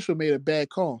the official made a bad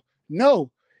call.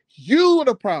 No, you are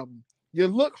the problem. You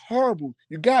look horrible.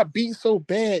 You got beat so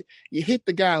bad, you hit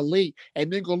the guy late,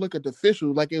 and then go look at the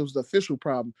official like it was the official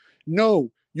problem.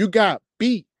 No, you got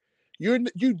beat.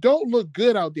 You don't look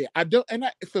good out there.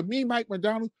 For me, Mike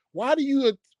McDonald, why do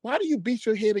you beat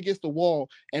your head against the wall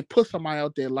and put somebody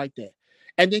out there like that,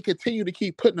 and then continue to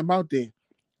keep putting them out there,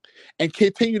 and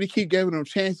continue to keep giving them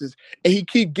chances, and he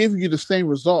keep giving you the same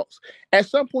results? At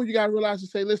some point, you gotta realize and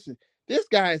say, listen, this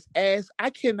guy is ass. I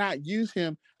cannot use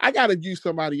him. I gotta use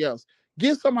somebody else.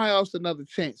 Give somebody else another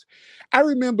chance. I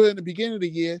remember in the beginning of the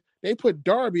year, they put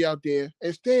Darby out there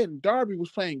instead, and Darby was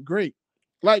playing great.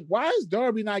 Like, why is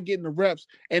Darby not getting the reps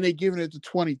and they giving it to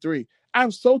 23?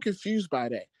 I'm so confused by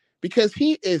that because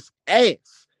he is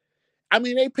ass. I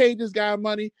mean, they paid this guy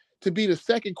money to be the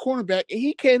second cornerback, and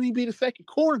he can't even be the second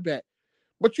cornerback.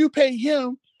 But you pay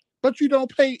him, but you don't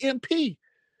pay MP.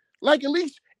 Like, at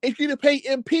least if you pay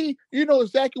MP, you know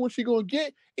exactly what you're going to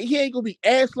get, and he ain't going to be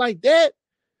ass like that.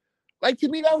 Like, to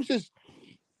me, that was just,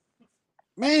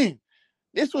 man,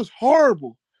 this was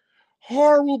horrible.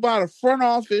 Horrible by the front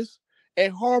office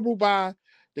and horrible by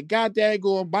the goddamn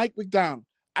going Mike McDonald.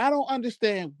 I don't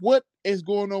understand what is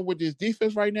going on with this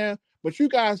defense right now, but you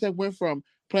guys have went from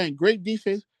playing great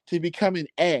defense to becoming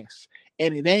ass,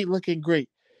 and it ain't looking great.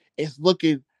 It's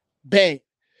looking bad.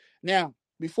 Now,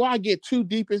 before I get too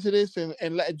deep into this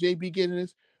and let JB get in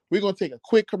this, we're going to take a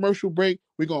quick commercial break.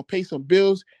 We're going to pay some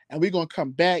bills, and we're going to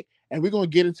come back, and we're going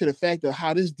to get into the fact of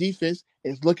how this defense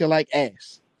is looking like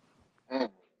ass.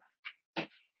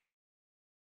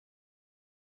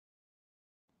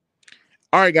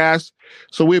 All right, guys.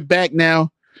 So we're back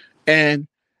now, and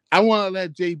I want to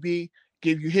let JB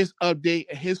give you his update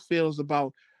and his feels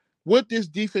about what this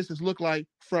defense has looked like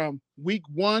from week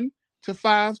 1 to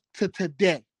 5 to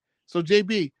today. So,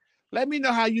 JB, let me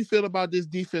know how you feel about this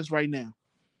defense right now.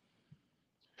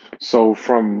 So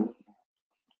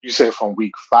you say from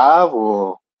week 5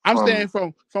 or I'm saying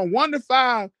from 1 to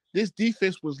 5, this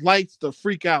defense was lights to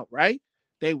freak out, right?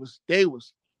 They was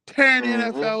tearing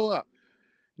the NFL up.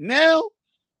 Now,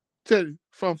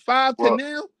 from 5 to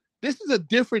now, this is a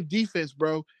different defense,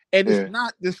 bro, and it's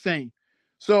not the same.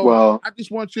 So I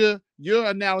just want your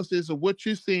analysis of what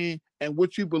you're seeing and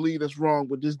what you believe is wrong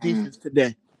with this defense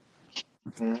today.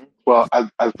 Well,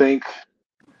 I think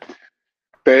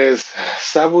there's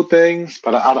several things,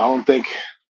 but I don't think.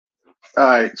 All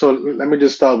right, so let me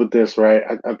just start with this, right?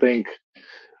 I think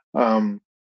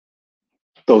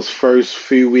those first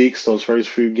few weeks, those first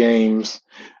few games,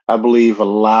 I believe a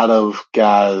lot of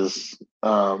guys,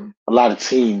 a lot of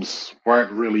teams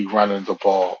weren't really running the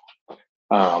ball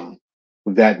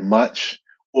that much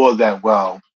or that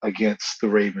well against the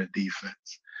Raven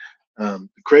defense. The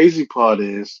crazy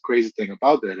thing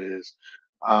about that is,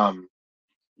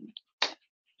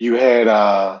 you had,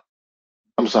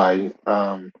 I'm sorry,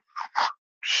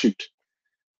 shoot,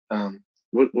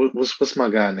 what's my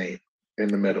guy name in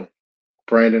the middle?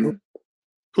 Brandon.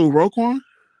 Who, Roquan?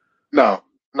 No.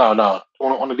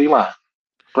 On the D line.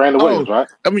 Brandon Williams, right?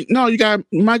 I mean, no, you got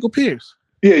Michael Pierce.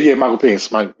 Yeah, Michael Pierce.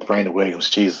 Brandon Williams,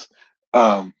 Jesus.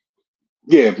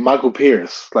 Yeah, Michael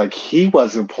Pierce. Like, he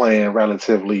wasn't playing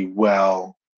relatively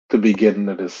well to the beginning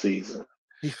of the season.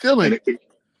 He's still ain't.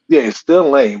 It's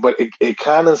still ain't. But it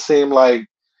kind of seemed like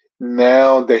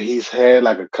now that he's had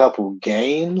like a couple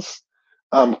games,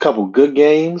 couple good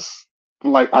games.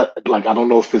 I don't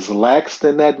know if it's laxed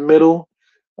in that middle,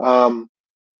 but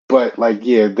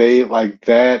they like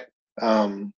that.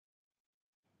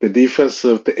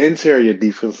 The interior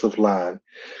defensive line,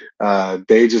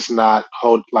 they just not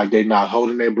they're not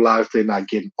holding their blocks, they're not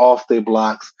getting off their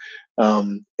blocks,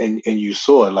 and you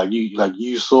saw it,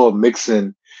 you saw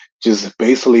Mixon just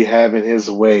basically having his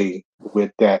way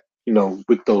with that,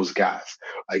 with those guys.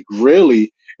 Like,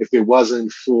 really, if it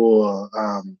wasn't for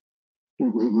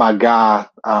my guy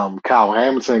Kyle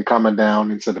Hamilton coming down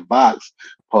into the box,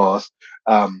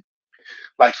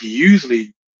 like he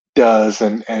usually does,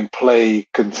 and play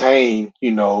contain,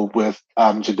 with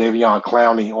Jadeveon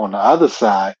Clowney on the other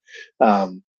side.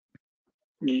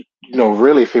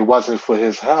 Really, if it wasn't for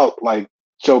his help, like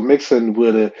Joe Mixon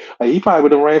would have, like, he probably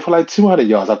would have ran for like 200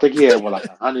 yards. I think he had what, like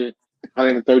 100,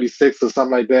 136 or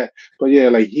something like that. But yeah,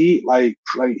 like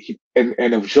and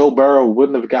if Joe Burrow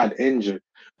wouldn't have gotten injured,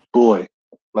 boy,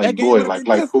 That like game boy, would have been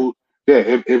like different. who? Yeah,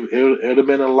 it'd have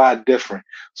been a lot different.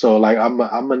 So like I'm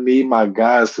gonna need my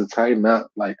guys to tighten up.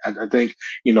 Like I think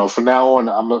from now on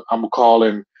I'm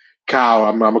calling Kyle.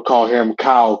 I'm gonna call him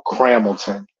Kyle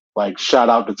Cramilton. Like shout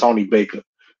out to Tony Baker.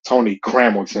 Tony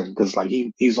Cramilton, because like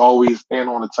he's always in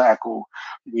on the tackle.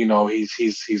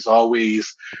 He's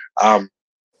always um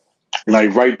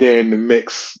like right there in the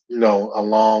mix.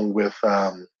 Along with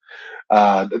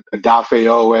Dafe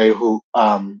Owe,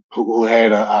 who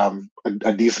had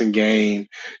a decent game.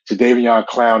 Jadavion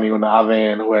Clowney on the other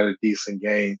end, who had a decent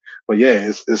game. But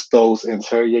yeah, it's those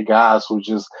interior guys who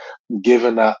just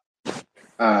giving up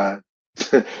uh,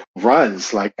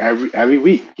 runs like every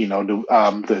week.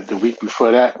 The week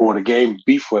before that or the game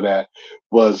before that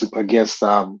was against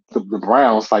the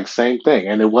Browns. Like same thing,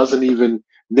 and it wasn't even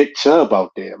Nick Chubb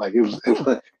out there. Like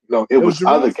No, it it was was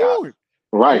Jerome other guys. Ford.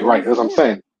 Right, Jerome right. That's what I'm Ford.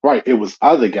 saying. Right, it was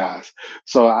other guys.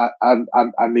 So I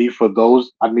need for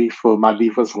those. I need for my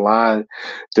defensive line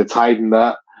to tighten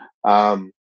up.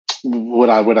 Um, what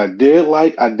I did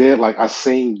like, I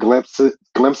seen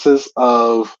glimpses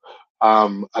of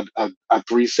a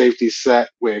three safety set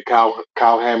where Kyle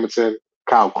Cramerton,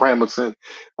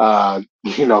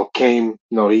 came.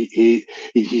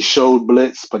 He showed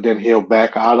blitz, but then he'll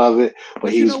back out of it. But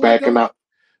But he you was know what backing though? out.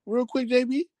 Real quick,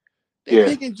 JB, they Yeah,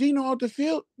 taking Geno off the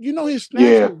field. His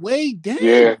snaps are yeah, way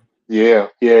yeah, down. yeah.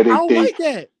 I They don't they like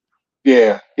that.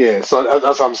 Yeah, yeah. So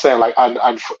that's what I'm saying. Like, and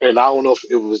I don't know if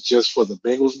it was just for the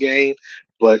Bengals game,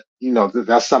 but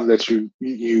that's something that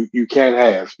you can't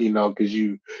have, because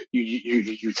you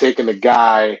taking the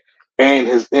guy and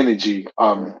his energy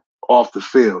off the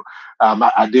field.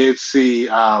 I did see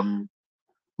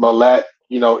Millette,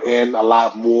 in a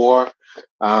lot more.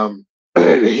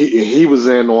 He was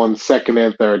in on second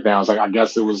and third downs. Like I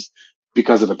guess it was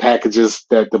because of the packages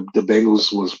that the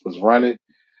Bengals was running.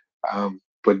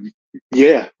 But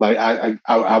yeah, like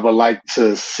I would like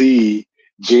to see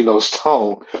Geno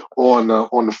Stone on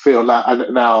the field.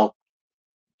 Now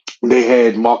they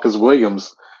had Marcus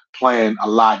Williams playing a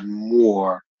lot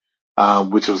more,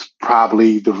 which was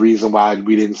probably the reason why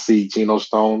we didn't see Geno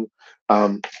Stone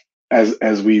um,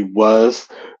 as we was.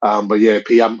 But yeah,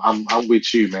 P, I'm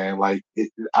with you, man. Like if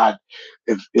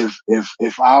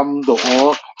I'm the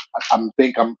Orc,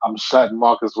 I'm shutting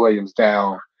Marcus Williams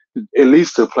down at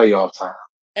least to playoff time.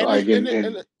 And Like it's in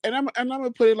in and I'm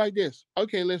gonna put it like this.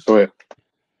 Okay, Go listen. ahead.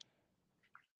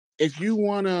 If you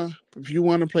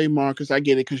wanna play Marcus, I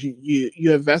get it because you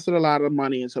invested a lot of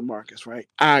money into Marcus, right?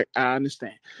 I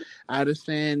understand. I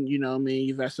understand. What I mean,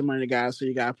 you invested money in the guy, so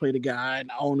you gotta play the guy. And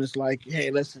the owner's like,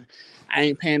 hey, listen, I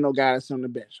ain't paying no guy that's on the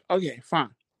bench. Okay, fine.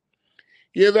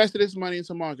 You invested this money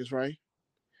into Marcus, right?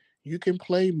 You can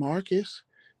play Marcus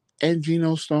and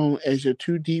Geno Stone as your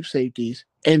two deep safeties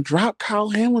and drop Kyle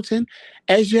Hamilton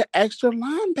as your extra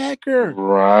linebacker.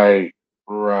 Right,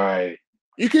 right.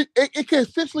 It can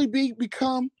essentially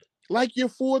become like your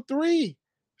 4-3,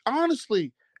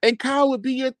 honestly. And Kyle would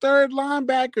be your third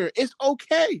linebacker. It's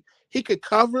okay. He could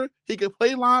cover, he could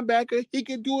play linebacker, he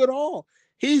could do it all.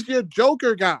 He's your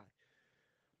joker guy.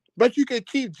 But you can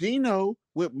keep Geno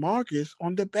with Marcus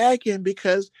on the back end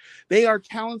because they are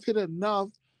talented enough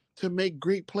to make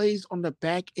great plays on the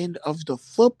back end of the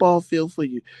football field for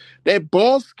you. Their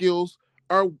ball skills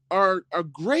are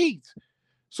great.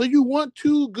 So you want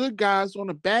two good guys on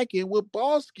the back end with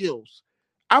ball skills.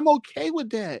 I'm okay with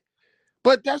that.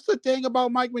 But that's the thing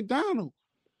about Mike McDonald.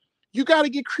 You got to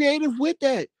get creative with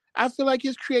that. I feel like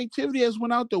his creativity has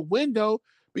went out the window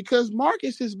because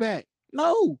Marcus is back.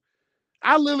 No,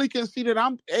 I literally can see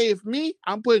that if me,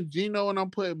 I'm putting Geno and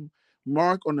I'm putting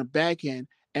Mark on the back end.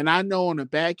 And I know on the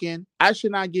back end, I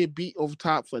should not get beat over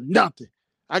top for nothing.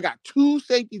 I got two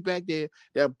safeties back there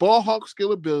that have ball hawk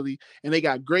skill ability and they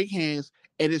got great hands.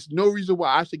 And there's no reason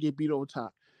why I should get beat over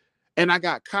top. And I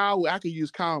got Kyle where I can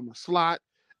use Kyle in my slot.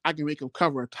 I can make him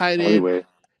cover a tight end. Anyway,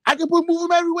 I can move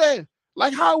him everywhere.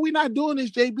 Like, how are we not doing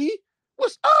this, JB?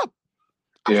 What's up?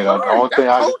 I'm yeah. The sorry. only That's thing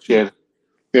I coaching. yeah,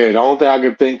 yeah, the only thing I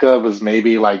could think of is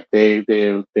maybe like they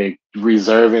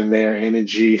reserving their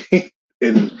energy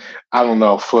in I don't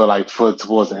know for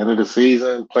towards the end of the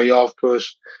season playoff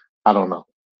push. I don't know.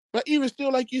 But even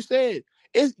still, like you said,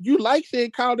 you like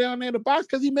saying Kyle down there in the box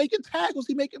because he's making tackles,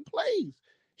 he's making plays.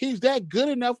 He's that good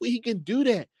enough where he can do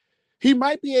that. He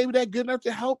might be able that good enough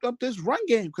to help up this run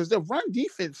game because the run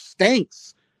defense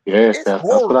stinks. Yeah, It's that's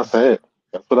what I horrible. said.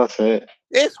 That's what I said.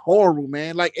 It's horrible,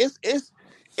 man. Like it's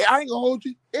I ain't gonna hold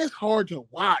you. It's hard to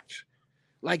watch.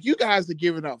 Like, you guys are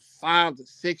giving up 5 to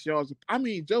 6 yards. I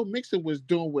mean, Joe Mixon was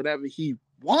doing whatever he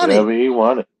wanted. Whatever he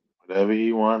wanted. Whatever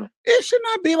he wanted. It should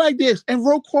not be like this. And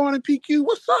Roquan and PQ,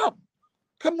 what's up?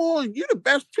 Come on, you the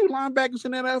best 2 linebackers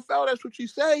in the NFL. That's what you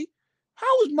say.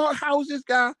 How is this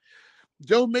guy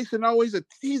Joe Mixon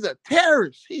he's a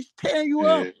terrorist? He's tearing you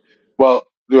up. Yeah. Well,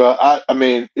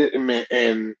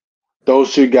 and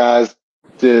those two guys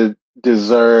did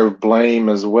deserve blame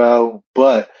as well.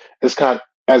 But it's kind of,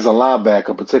 as a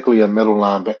linebacker, particularly a middle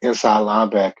linebacker, inside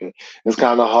linebacker, it's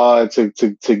kind of hard to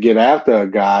get after a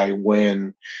guy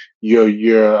when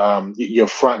your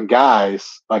front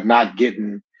guys are not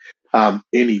getting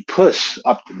any push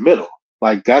up the middle.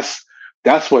 Like that's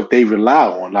what they rely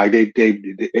on. Like they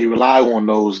rely on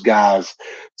those guys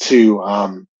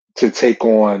to take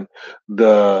on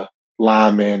the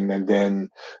lineman and then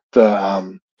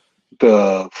the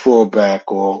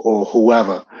fullback or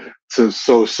whoever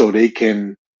so they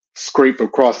can scrape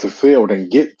across the field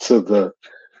and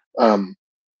um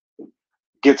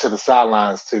get to the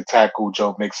sidelines to tackle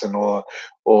Joe Mixon or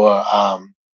up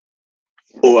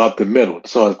the middle.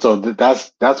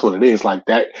 That's what it is. Like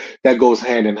that goes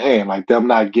hand in hand. Like them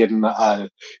not getting a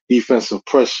defensive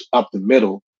push up the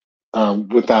middle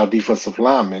without defensive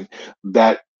linemen.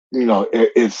 That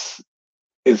it's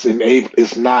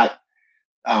not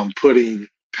putting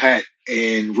Pat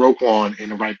and Roquan in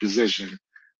the right position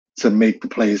to make the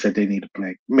plays that they need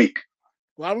to make.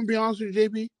 Well, I'm gonna be honest with you,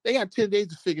 JB. They got 10 days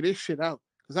to figure this shit out.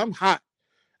 Cause I'm hot.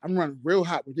 I'm running real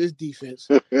hot with this defense.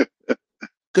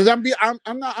 Cause I'm being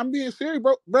serious,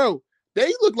 bro. Bro,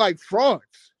 they look like frauds.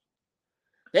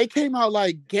 They came out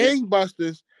like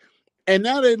gangbusters, and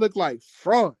now they look like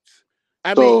frauds.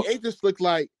 I mean, they just look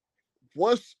like,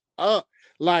 what's up?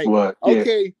 Like, what? Yeah.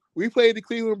 Okay, we played the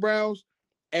Cleveland Browns,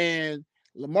 and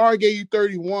Lamar gave you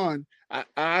 31.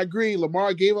 I agree.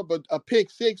 Lamar gave up a pick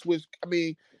 6, which, I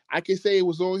mean, I can say it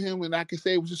was on him, and I can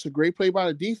say it was just a great play by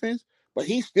the defense, but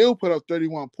he still put up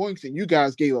 31 points, and you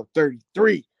guys gave up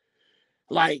 33.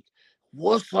 Like,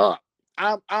 what's up?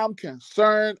 I'm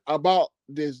concerned about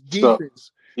this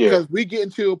defense because we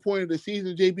getting to a point of the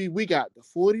season, JB. We got the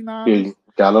 49ers. We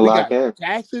got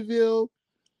Jacksonville.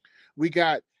 We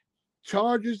got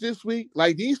Chargers this week.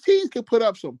 Like, these teams can put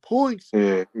up some points.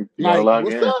 Yeah. Like,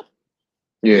 what's up?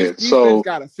 Yeah. This defense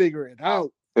got to figure it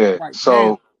out. Yeah. Right so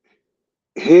now.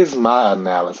 Here's my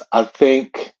analysis. I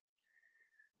think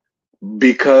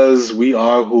because we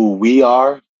are who we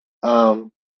are,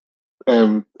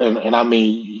 and I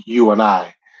mean you and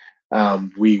I,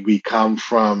 we come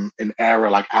from an era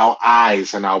like our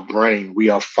eyes and our brain. We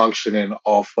are functioning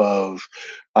off of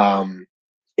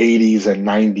 80s and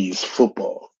 90s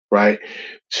football, right?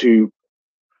 To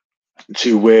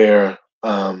where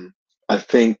I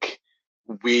think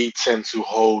we tend to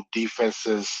hold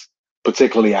defenses,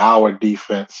 particularly our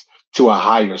defense, to a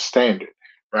higher standard,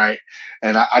 right?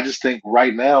 And I just think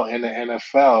right now in the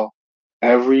NFL,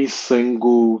 every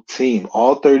single team,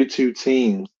 all 32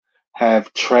 teams,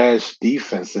 have trash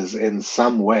defenses in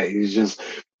some way. It's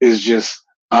just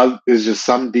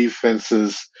some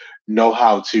defenses know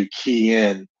how to key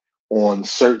in on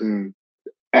certain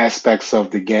aspects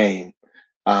of the game.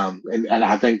 And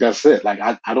I think that's it. Like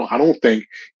I don't think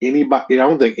anybody, I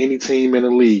don't think any team in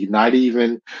the league, not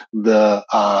even the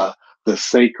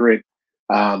sacred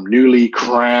newly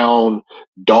crowned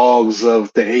dogs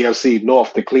of the AFC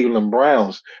North, the Cleveland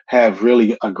Browns, have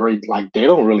really a great, like, they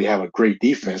don't really have a great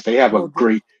defense. They have a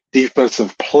great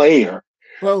defensive player.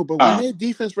 Bro, but when their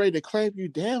defense ready to clamp you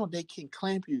down, they can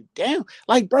clamp you down.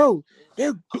 Like, bro,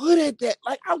 they're good at that.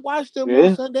 Like, I watched them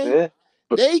on Sunday. Yeah.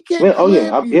 They can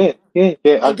clamp you.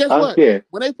 Yeah. And guess what?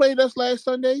 When they played us last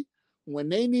Sunday, when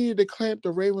they needed to clamp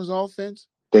the Ravens offense,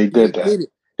 they did that. Did it.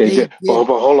 They did. But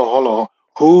hold on.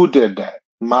 Who did that?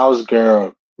 Myles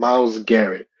Garrett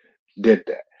did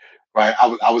that. Right?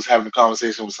 I was having a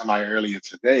conversation with somebody earlier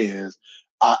today. Is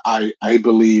I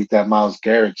believe that Myles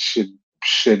Garrett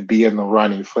should be in the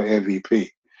running for MVP.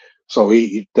 So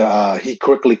he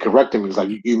quickly corrected me. He's like,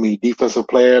 "You mean defensive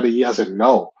player of the year?" I said,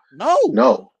 "No,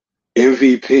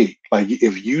 MVP. Like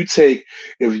if you take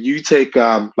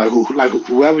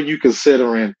whoever you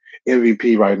considering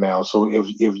MVP right now. So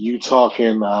if you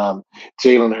talking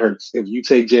Jalen Hurts, if you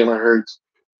take Jalen Hurts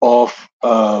off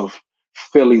of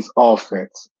Philly's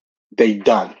offense, they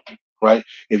done, right?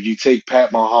 If you take Pat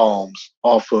Mahomes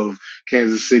off of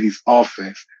Kansas City's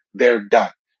offense, they're done.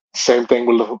 Same thing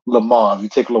with Lamar. If you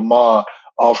take Lamar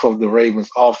off of the Ravens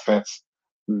offense,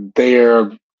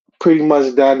 they're pretty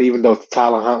much done, even though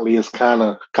Tyler Huntley is kind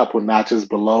of a couple notches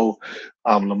below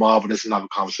Lamar, but it's another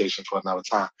conversation for another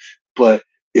time. But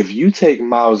if you take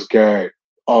Myles Garrett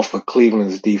off of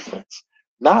Cleveland's defense,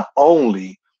 not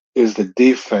only is the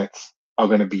defense are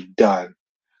going to be done,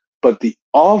 but the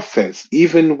offense,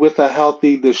 even with a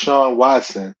healthy Deshaun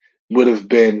Watson, would have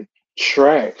been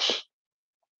trash.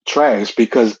 Trash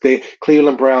because they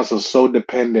Cleveland Browns are so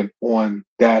dependent on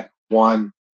that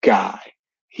one guy.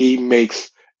 He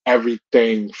makes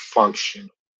everything function.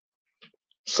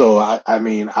 So I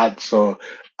mean I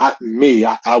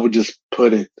would just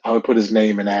put it I would put his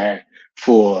name in there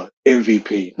for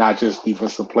MVP, not just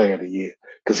defensive player of the year.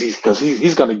 Because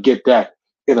he's gonna get that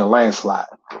in a landslide,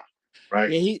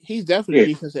 right? Yeah, he's definitely Yeah,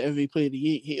 defensive MVP of the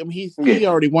year. I mean, yeah. he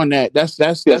already won that. Yes,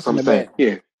 That's in I'm the saying. bag.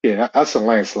 Yeah, yeah, that's a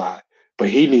landslide. But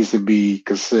he needs to be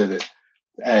considered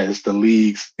as the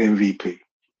league's MVP.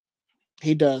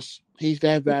 He does. He's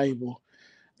that valuable.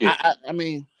 Yeah, I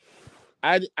mean,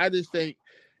 I just think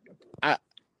I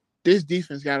this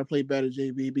defense got to play better,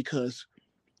 JB, because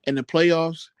in the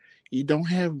playoffs you don't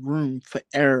have room for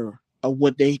error of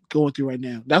what they going through right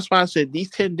now. That's why I said these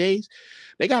 10 days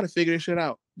they got to figure this shit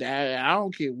out. I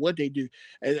don't care what they do.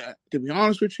 And, to be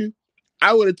honest with you,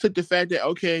 I would have took the fact that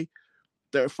okay,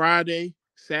 the Friday,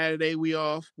 Saturday we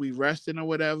off, we resting or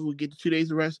whatever. We get the 2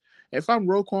 days of rest. If I'm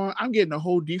Roquan, I'm getting the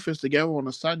whole defense together on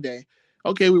a Sunday.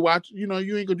 Okay, we watch. You know,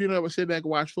 you ain't gonna do nothing but sit back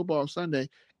and watch football on Sunday,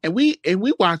 and we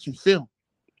watching film.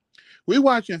 We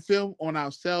watching film on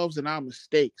ourselves and our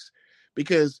mistakes,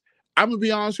 because I'm gonna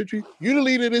be honest with you. You the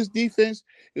leader of this defense.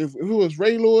 If it was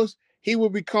Ray Lewis, he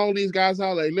would be calling these guys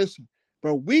out like, "Listen,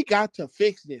 bro, we got to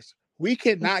fix this. We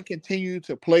cannot continue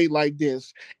to play like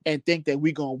this and think that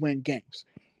we're gonna win games."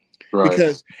 right,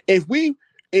 Because if we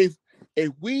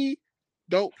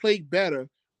don't play better,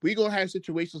 we gonna have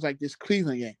situations like this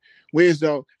Cleveland game. Whereas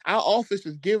though our offense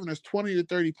is giving us 20 to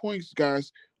 30 points,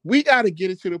 guys, we gotta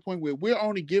get it to the point where we're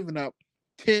only giving up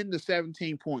 10 to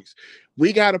 17 points.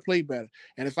 We gotta play better.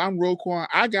 And if I'm Roquan,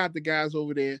 I got the guys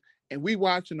over there and we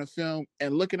watching the film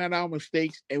and looking at our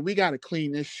mistakes, and we gotta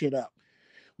clean this shit up.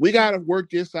 We got to work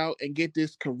this out and get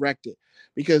this corrected,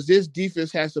 because this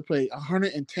defense has to play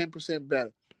 110%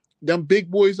 better. Them big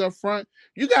boys up front,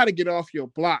 you got to get off your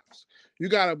blocks. You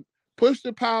got to push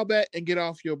the power back and get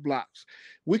off your blocks.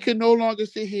 We can no longer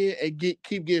sit here and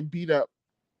keep getting beat up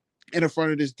in the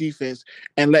front of this defense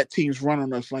and let teams run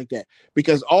on us like that.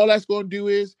 Because all that's going to do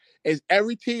is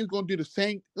every team's going to do the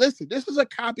same. Listen, this is a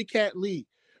copycat league.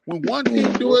 When one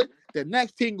team do mhm, it, the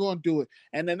next team going to do it,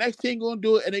 and the next team going to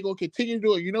do it, and they're going to continue to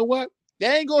do it. You know what? They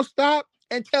ain't going to stop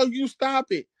until you stop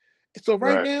it. So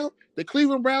right right, now, the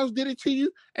Cleveland Browns did it to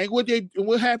you, and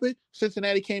what happened?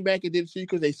 Cincinnati came back and did it to you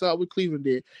because they saw what Cleveland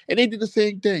did, and they did the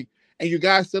same thing. And you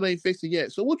guys still ain't fixed it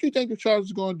yet. So what do you think the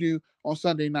Chargers are going to do on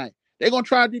Sunday night? They're gonna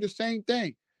try to do the same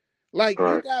thing. Like, you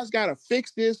right, guys gotta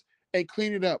fix this and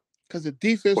clean it up, because the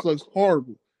defense looks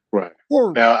horrible. right.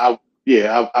 Horrible. Now,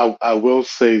 I will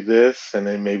say this, and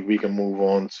then maybe we can move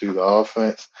on to the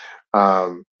offense.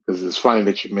 Because it's funny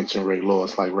that you mentioned Ray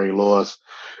Lewis. Like Ray Lewis,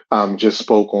 just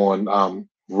spoke on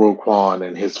Roquan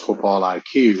and his football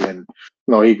IQ, and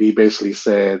he basically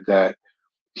said that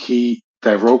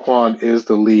Roquan is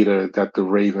the leader that the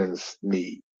Ravens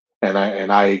need, and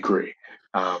I agree.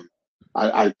 Um,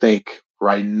 I think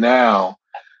right now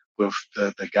with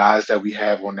the guys that we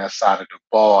have on that side of the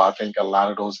ball, I think a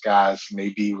lot of those guys may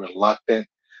be reluctant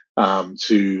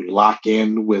to lock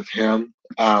in with him.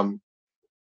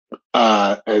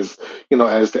 As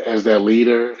as their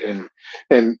leader,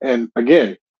 and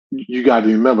again, you got to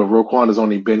remember Roquan has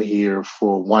only been here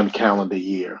for one calendar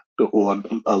year or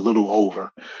a little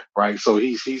over, right? So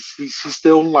he's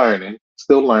still learning.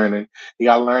 He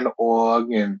got to learn the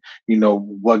org and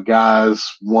what guys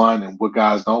want and what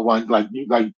guys don't want. Like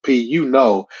P,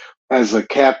 as a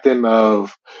captain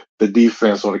of the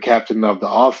defense or the captain of the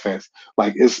offense,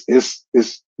 like it's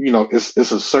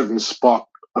a certain spark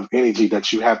of energy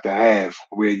that you have to have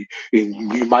where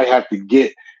you might have to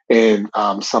get in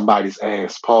somebody's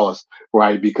ass, pause,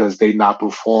 right? Because they not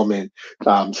performing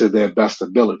to their best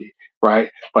ability, right?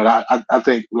 But I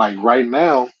think like right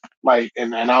now, like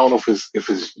and I don't know if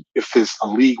it's a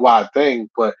league wide thing,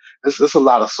 but it's a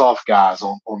lot of soft guys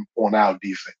on our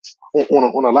defense,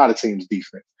 on a lot of teams'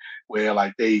 defense. Where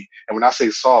like and when I say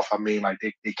soft, I mean like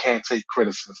they can't take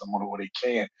criticism or they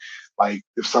can't like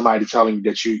if somebody telling you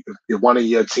that if one of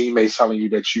your teammates telling you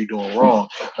that you're doing wrong,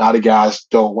 a lot of guys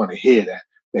don't want to hear that.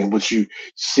 And what you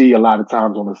see a lot of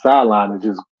times on the sideline is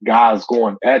just guys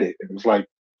going at it. And it's like,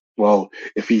 well,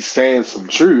 if he's saying some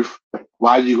truth,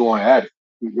 why are you going at it?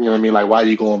 You know what I mean? Like, why are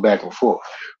you going back and forth?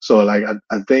 So, like,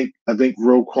 I think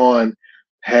Roquan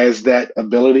has that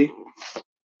ability,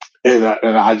 and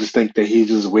I just think that he's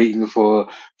just waiting for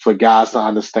guys to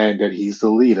understand that he's the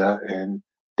leader, and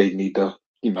they need to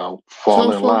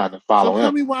fall in line and So follow tell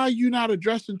him. me why you not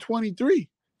addressing 23?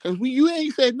 Because you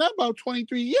ain't said nothing about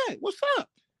 23 yet. What's up?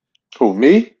 Who,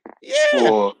 me Yeah,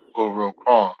 or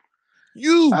Roquan?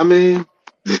 you. I mean,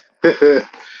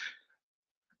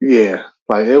 yeah,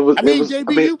 like it was. I It mean, was. I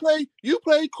JB, mean, you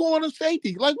play corner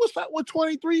safety. Like, what's up with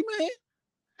 23, man?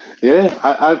 yeah,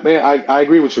 I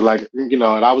agree with you. Like, and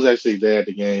I was actually there at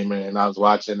the game, and I was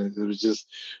watching, and it was just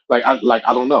I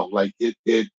don't know, like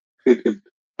it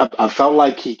I felt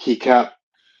like he kept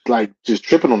like just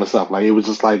tripping on himself. Like it was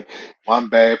just like one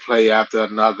bad play after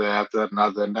another,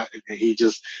 and he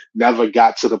just never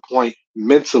got to the point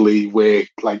mentally where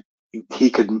like he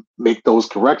could make those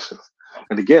corrections.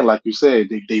 And again, like you said,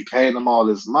 they paying him all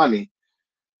this money.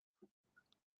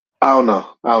 I don't know.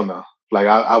 I don't know. Like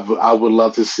I would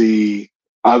love to see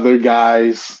other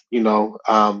guys,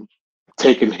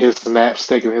 taking his snaps,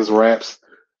 taking his reps,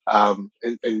 and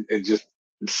just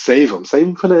save him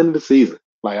for the end of the season.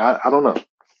 Like I don't know.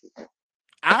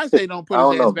 I say don't I put his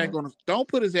don't ass know, back man. on the don't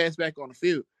put his ass back on the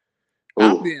field.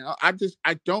 Ooh,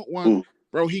 I don't want, ooh,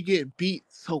 bro. He getting beat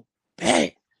so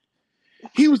bad.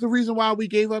 He was the reason why we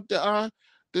gave up the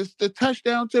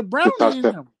touchdown to the Brownie and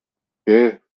touchdown. them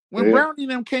Yeah, when yeah. Brownie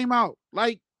and them came out.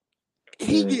 Like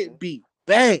he Mhm. get beat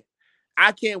bad.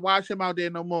 I can't watch him out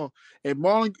there no more. And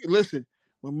Marlon, listen,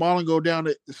 when Marlon go down,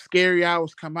 the scary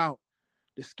hours come out.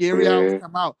 The scary hours Yeah,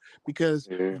 come out because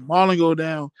yeah, when Marlon go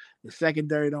down, the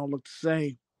secondary don't look the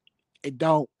same. It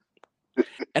don't.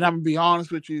 And I'm gonna be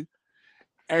honest with you.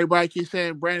 Everybody keeps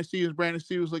saying Brandon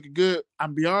Stevens looking good. I'm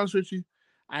gonna be honest with you.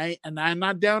 I'm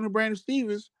not down to Brandon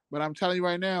Stevens, but I'm telling you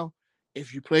right now,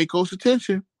 if you pay close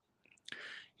attention,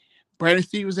 Brandon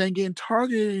Stevens ain't getting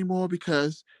targeted anymore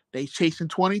because they chasing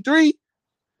 23.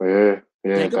 yeah,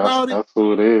 yeah. Think about it. That's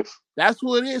who it is. That's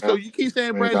who it is. So That's you keep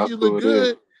saying yeah, Brandon that's Stevens look who it is.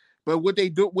 good,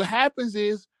 but what happens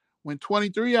is when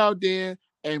 23 out there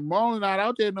and Marlon not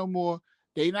out there no more,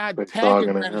 they not They attacking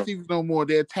targeting Brandon him. Stevens no more.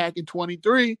 They're attacking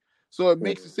 23. So it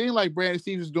makes it Mhm. seem like Brandon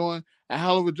Stevens is doing a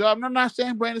hell of a job. And I'm not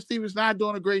saying Brandon Stevens not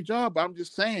doing a great job, but I'm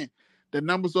just saying the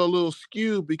numbers are a little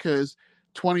skewed because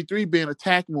 23 being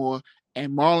attacked more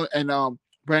and Marlon and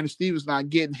Brandon Stevens not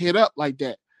getting hit up like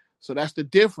that. So that's the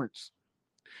difference.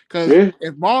 Because Yeah,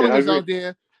 if yeah. Marlon I was agree. out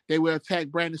there, they would attack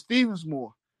Brandon Stevens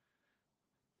more.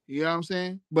 You know what I'm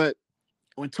saying? But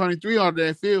when 23 on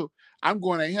that field, I'm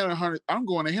going at him 100. I'm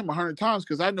going at him 100 times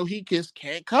because I know he just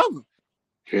can't cover.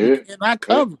 He Yeah, cannot yeah,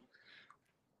 cover.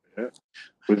 yeah.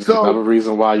 Which is So another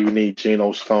reason why you need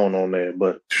Geno Stone on there.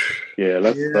 But yeah,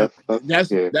 yeah, that's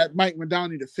that's yeah, that Mike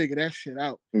McDonald need to figure that shit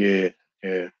out. yeah,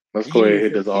 yeah. Let's He go need ahead to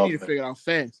and hit this he need to offense. figure it out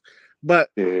fast. But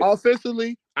Yeah,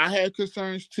 offensively, I had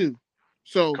concerns too.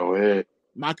 So go ahead.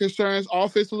 my concerns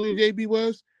offensively, JB,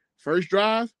 was first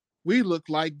drive we looked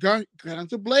like guns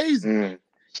a blazing. Mm,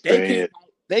 They stay came it. out,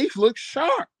 they look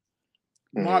sharp.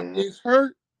 Mark Mm, gets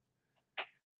hurt.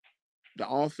 The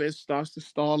offense starts to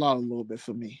stall out a little bit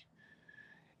for me.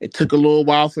 It took a little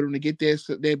while for them to get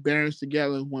their bearings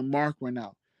together when Mark went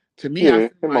out. To me, I yeah,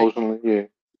 feel like emotionally,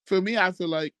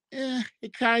 yeah,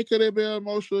 it kind of could have been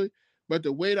emotionally, but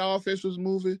the way the offense was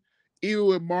moving, even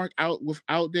with Mark out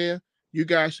there, you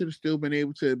guys should have still been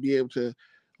able to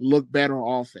look better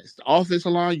on offense. The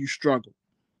offensive line, you struggled.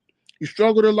 You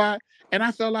struggled a lot, and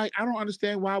I felt like I don't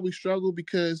understand why we struggled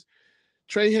because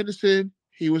Trey Henderson,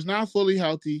 he was not fully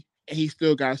healthy, and he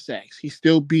still got sacks. He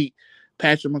still beat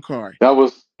Patrick McCarry. that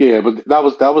was yeah, but that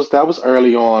was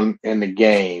early on in the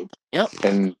game, Yep.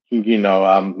 and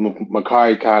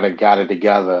Makari kind of got it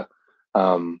together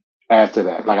after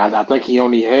that. Like I think he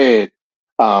only had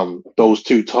those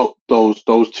two tackles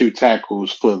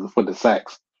for the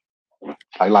sacks.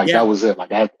 Like Yeah. that was it.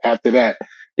 Like after that,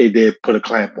 they did put a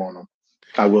clamp on him.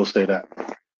 I will say that.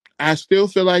 I still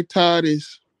feel like Todd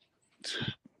is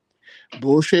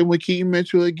bullshitting with Keaton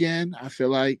Mitchell again. I feel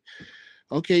like,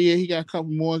 okay, yeah, he got a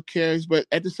couple more carries, but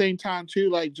at the same time, too,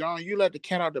 like, John, you let the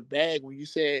cat out the bag when you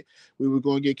said we were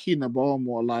going to get Keaton the ball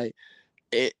more. Like,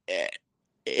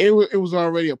 it was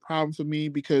already a problem for me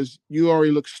because you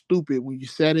already looked stupid when you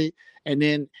said it, and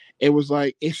then it was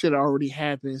like it should have already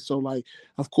happened. So like,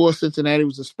 of course, Cincinnati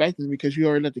was expecting because you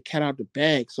already let the cat out the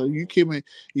bag. So you came in,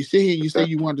 you sit here, and you say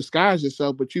you want to disguise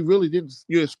yourself, but you really didn't.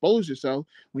 You exposed yourself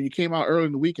when you came out early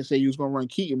in the week and said you was gonna run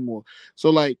Keaton more. So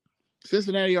like.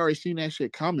 Cincinnati already seen that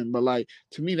shit coming, but like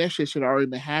to me, that shit should have already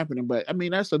been happening. But I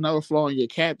mean, that's another flaw in your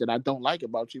cap that I don't like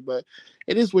about you. But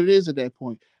it is what it is at that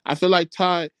point. I feel like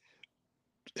Todd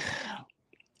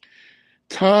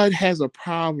has a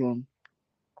problem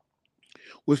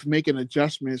with making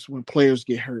adjustments when players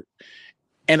get hurt.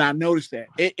 And I noticed that.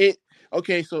 It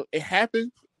okay, so it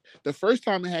happened the first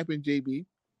time it happened, JB,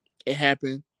 it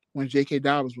happened when J.K.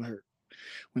 Dobbins was hurt.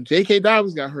 When J.K.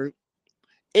 Dobbins got hurt,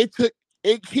 it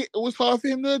was hard for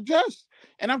him to adjust.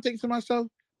 And I'm thinking to myself,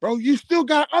 bro, you still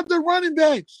got other running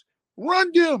backs.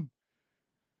 Run them.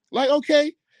 Like,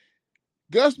 okay,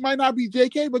 Gus might not be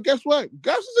J.K., but guess what?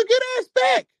 Gus is a good ass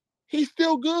back. He's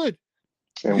still good.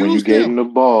 And when you Use gave him him. the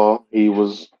ball, he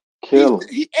was killing.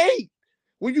 He ate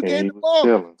when you Yeah, gave he the was ball.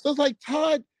 killing. So it's like,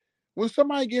 Todd, when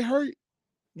somebody get hurt,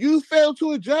 you fail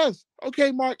to adjust.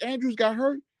 Okay, Mark Andrews got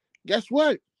hurt. Guess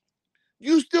what?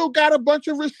 You still got a bunch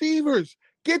of receivers.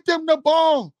 Get them the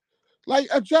ball. Like,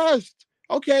 adjust.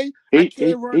 Okay, I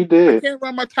He did. can't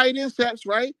run my tight end sets,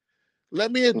 right?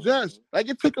 Let me adjust. Like,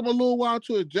 it took him a little while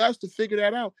to adjust to figure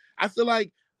that out. I feel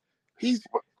like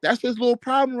that's his little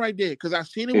problem right there. Because I've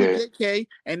seen it with Yeah, JK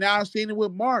and now I've seen it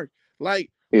with Mark. Like,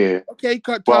 yeah. okay,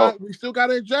 cut Well, Todd. We still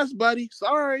gotta adjust, buddy.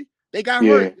 Sorry. They got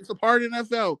yeah. hurt. It's a part of the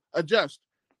NFL. Adjust.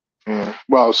 Yeah.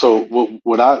 Well, so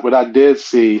what I did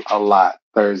see a lot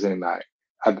Thursday night,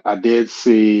 I did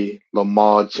see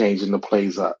Lamar changing the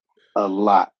plays up a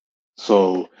lot.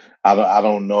 So I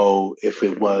don't know if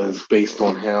it was based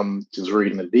on him just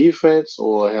reading the defense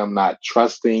or him not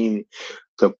trusting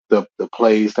the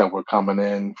plays that were coming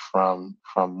in from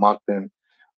Moncton.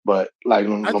 But like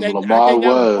I Lamar think that was part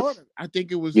was, of it. I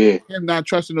think it was yeah, him not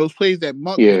trusting those plays that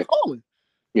Monk was yeah. calling.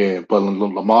 Yeah, but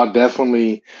Lamar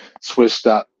definitely switched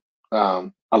up a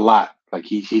lot. Like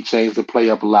he changed the play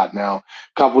up a lot. Now, a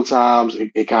couple times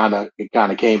it kind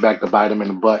of came back to bite him in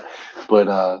the butt.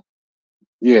 But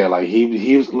yeah, like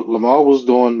he was Lamar was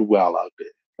doing well out there.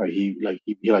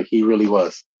 Like he really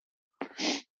was.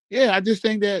 Yeah, I just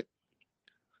think that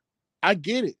I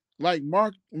get it. Like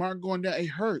Mark going down, it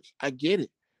hurts. I get it.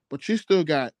 But you still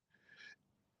got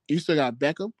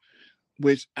Beckham,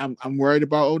 which I'm worried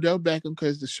about Odell Beckham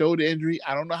because the shoulder injury.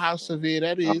 I don't know how severe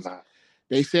that I'm is. not,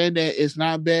 They said that it's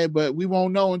not bad, but we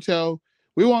won't know until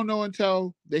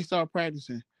they start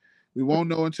practicing. We won't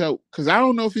know until because I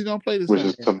don't know if he's gonna play this which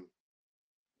is Sunday.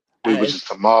 to, which is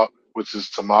tomorrow. Which is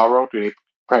tomorrow. Do they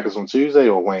practice on Tuesday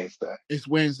or Wednesday? It's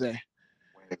Wednesday,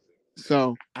 Wednesday.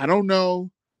 so I don't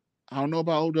know. I don't know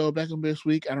about Odell Beckham this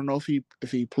week. I don't know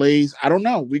if he plays. I don't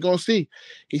know. We're gonna see.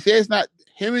 He says not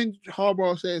him and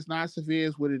Harbaugh says it's not severe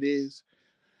as what it is.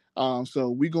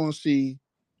 So we're gonna see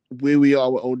where we are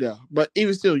with Odell. But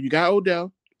even still, you got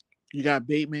Odell, you got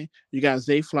Bateman, you got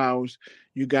Zay Flowers,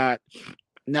 you got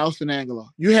Nelson Aguilar.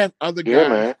 You have other Yeah, guys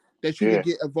man. that you can Yeah.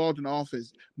 get involved in the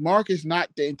offense. Mark is not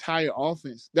the entire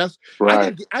offense.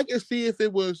 Right. I can see if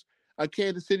it was a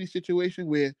Kansas City situation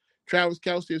where Travis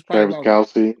Kelce is probably Travis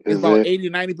Kelsey it's is about it.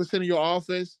 80-90% of your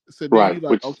offense. So then Right. you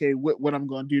like, Which okay, what I'm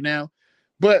gonna do now?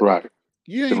 But right.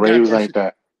 you The ain't got Ravens that. ain't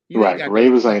that. You ain't Right. The got that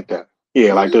Ravens together. ain't that. Yeah,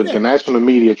 You like need the that. national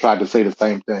media tried to say the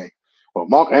same thing. Well,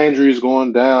 Mark Andrews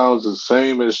going down is the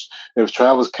same as if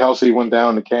Travis Kelsey went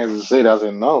down to Kansas City. I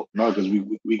said no, because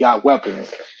we got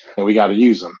weapons and we got to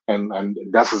use them, and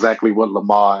that's exactly what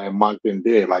Lamar and Moncton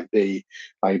did. Like they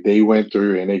went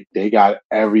through and they got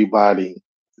everybody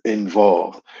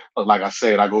involved. But like I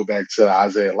said, I go back to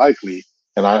Isaiah Likely,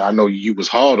 and I know you was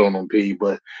hard on him, P,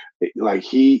 but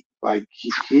he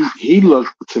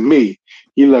looked to me,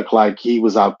 he looked like he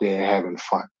was out there having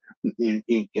fun. You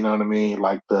know what I mean?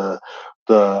 Like the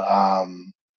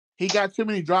He got too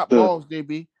many drop the balls,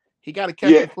 JB. He got to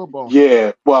catch yeah, the football.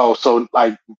 yeah. Well, so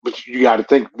like, but you got to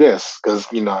think this because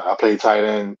I play tight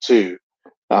end too.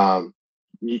 Um,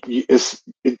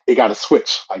 it got to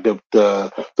switch. Like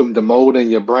the mode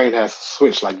in your brain has to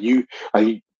switch. Like you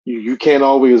can't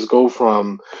always go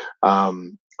from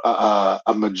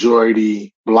a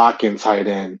majority blocking tight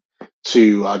end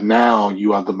to now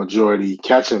you are the majority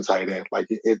catching tight end. Like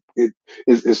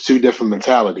it's two different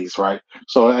mentalities, right?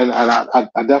 So and I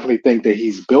definitely think that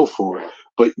he's built for it.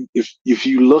 But if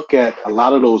you look at a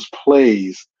lot of those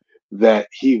plays that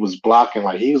he was blocking,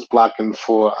 like he was blocking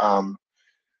for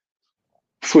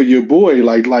your boy,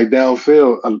 like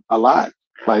downfield a lot,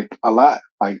 like a lot,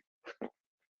 like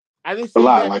I just a think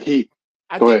lot. that Like he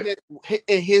I go think ahead. that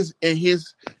in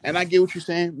his and I get what you're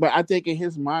saying, but I think in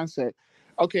his mindset,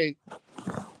 okay,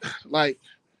 like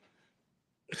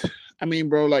I mean,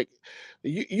 bro, like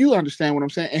you understand what I'm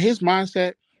saying. In his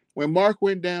mindset, when Mark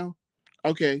went down,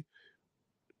 okay,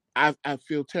 I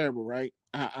feel terrible, right?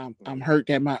 I'm hurt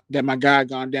that my guy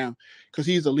gone down because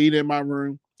he's a leader in my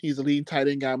room. He's a leading tight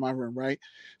end guy in my room, right?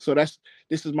 So this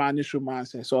is my initial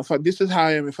mindset. So this is how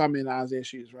I am if I'm in Isaiah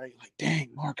shoes, right? Like, dang,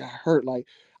 Mark got hurt. Like,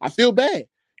 I feel bad.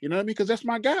 You know what I mean? Because that's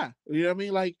my guy. You know what I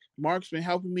mean? Like, Mark's been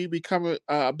helping me become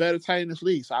a better tight end in this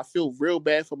league. So I feel real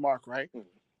bad for Mark, right?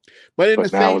 But in the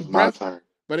But now same it's my breath, turn.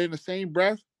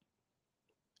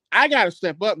 I gotta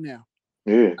step up now.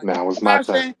 Yeah, Like, now it's I'm my not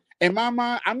turn. saying in my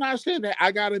mind, I'm not saying that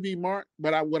I gotta be Mark,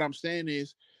 but what I'm saying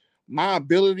is my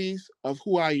abilities of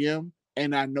who I am,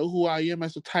 and I know who I am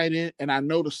as a tight end, and I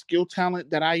know the skill talent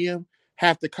that I am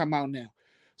have to come out now.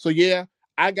 So yeah,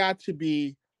 I got to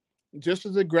be just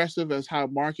as aggressive as how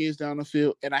Mark is down the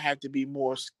field, and I have to be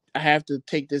more. I have to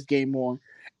take this game on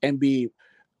and be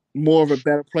more of a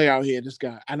better player out here. This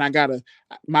guy, and I gotta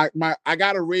I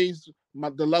gotta raise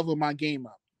the level of my game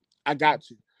up. I got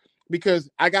to, because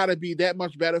I gotta be that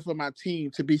much better for my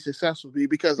team to be successful.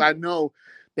 Because I know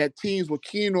that teams were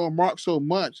keen on Mark so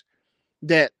much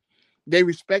that they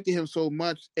respected him so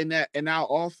much in our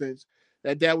offense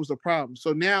that was a problem.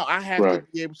 So now I have to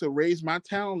Right. be able to raise my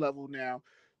talent level now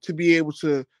to be able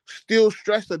to still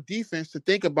stress the defense to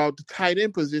think about the tight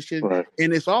end position Right.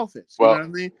 in this offense. You know Well, what I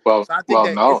mean? well, So I think well,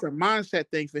 that no. it's a mindset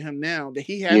thing for him now that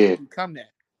he has to Yeah, become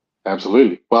that.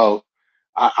 absolutely. Well,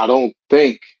 I don't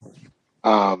think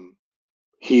um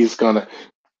he's gonna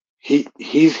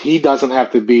he doesn't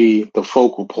have to be the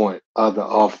focal point of the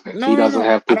offense. He No, no, doesn't no.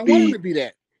 have I to don't want him be to be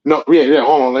that. no, yeah, yeah.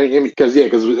 Hold on, because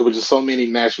it was just so many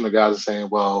national guys saying,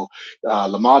 "Well,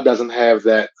 Lamar doesn't have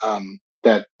that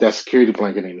security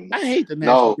blanket anymore." I hate the national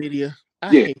No, media.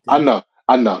 I yeah, hate them.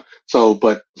 I know. So,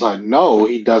 but like, no,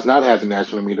 he does not have the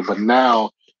national meter. But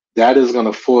now that is going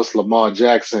to force Lamar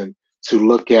Jackson to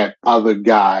look at other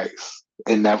guys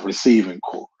in that receiving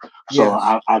core. So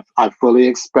Yes. I fully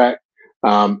expect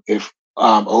if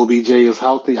OBJ is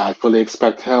healthy, I fully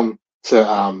expect him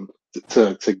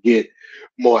to get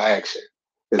more action.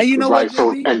 And you know what, Right.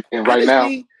 So JB? and I right just now,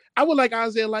 need. I would like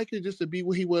Isaiah Likely just to be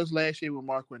what he was last year when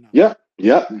Mark went out. yeah,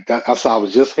 yeah. That's what I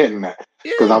was just hitting at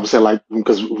because I Yeah. was saying like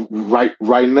because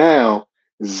right now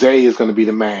Zay is going to be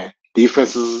the man.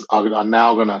 Defenses are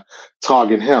now going to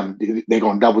target him. They're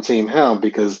going to double team him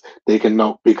because they can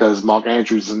know because Mark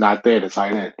Andrews is not there to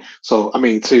tight end. So I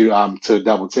mean to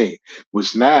double team,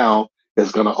 which now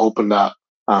is going to open up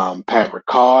Pat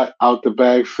Ricard out the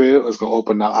backfield. It's going to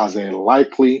open up Isaiah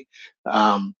Likely.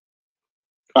 Um,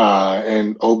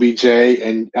 and OBJ,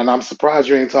 and I'm surprised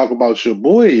you ain't talk about your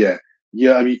boy yet.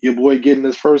 Yeah, I mean your boy getting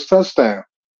his first touchdown.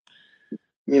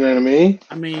 You know what I mean?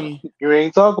 I mean, You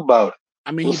ain't talk about it.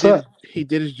 he What's up?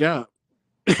 did his job.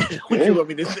 What you Yeah. want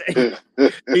me to say?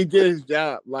 He did his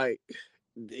job. Like,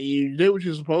 you did what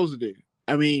you're supposed to do.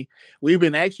 I mean, we've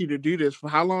been asking you to do this for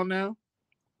how long now?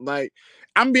 Like,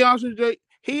 I'm gonna be honest with you,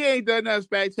 he ain't done nothing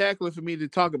spectacular for me to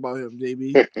talk about him,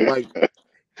 JB. Like,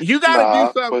 you got to do Nah,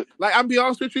 something. but Like, I'm be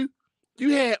honest with you,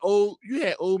 you had old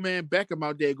man Beckham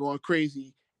out there going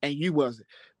crazy, and you wasn't.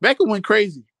 Beckham went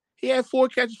crazy. He had 4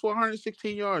 catches for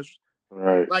 116 yards.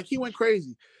 right, Like, he went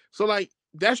crazy. So like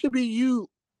that should be you,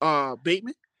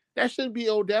 Bateman. That shouldn't be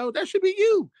Odell. That should be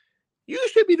you. You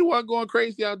should be the one going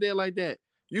crazy out there like that.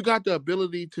 You got the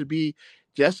ability to be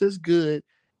just as good,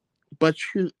 but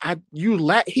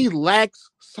he lacks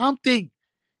something.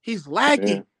 He's yeah,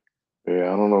 lacking.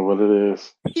 yeah. I don't know what it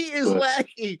is, He is but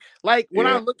lacking. Like when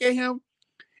I yeah, look at him,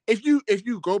 if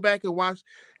you go back and watch,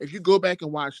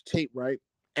 tape, right,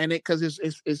 and because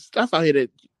it's stuff out here that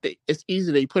it's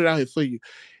easy, they put it out here for you.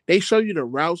 They show you the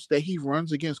routes that he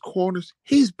runs against corners.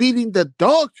 He's beating the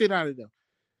dog shit out of them.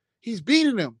 He's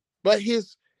beating them, but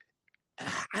he's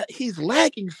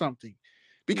lacking something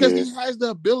because yeah. he has the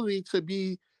ability to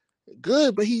be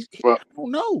good, but Well, I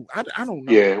don't know. I don't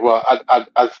know. yeah. Well,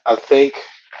 I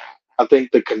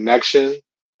think the connection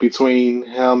between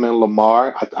him and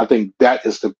Lamar, I think that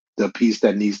is the piece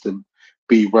that needs to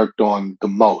be worked on the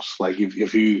most. Like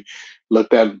if you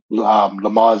looked at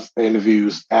Lamar's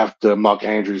interviews after Mark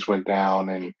Andrews went down,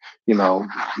 and you know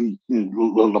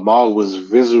Lamar was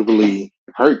visibly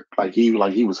hurt, like he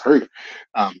was hurt,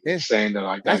 Yeah, saying that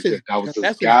like that's that was his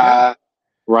that's his guy. guy.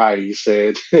 Right, he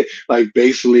said like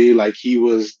basically like he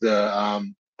was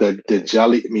the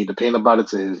jelly, I mean the peanut butter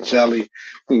to his jelly,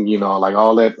 you know, like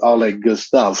all that good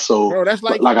stuff. So, Bro, that's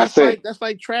like like I said,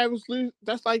 Travis lose.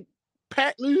 That's like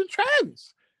Pat losing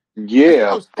Travis.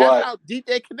 yeah, That's but how deep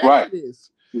that right, connection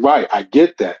is. right, I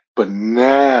get that. But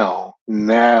now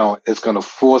it's gonna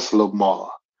force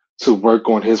Lamar to work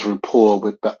on his rapport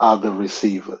with the other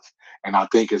receivers. And I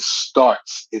think it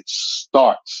starts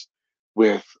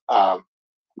with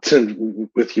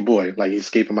with your boy. Like he's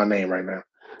escaping my name right now.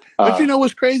 But you Uh know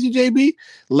what's crazy, JB?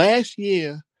 Last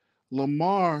year,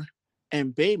 Lamar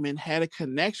and Bateman had a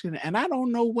connection, and I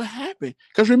don't know what happened.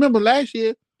 Because remember last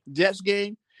year, Jets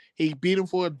game, he beat him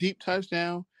for a deep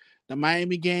touchdown. The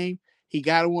Miami game, he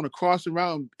got him on a crossing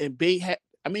route, and Bate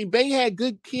had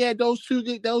good. He had those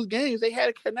games. They had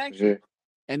a connection. yeah,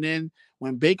 And then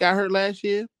when Bate got hurt last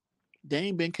year, they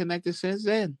ain't been connected since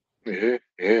then. yeah,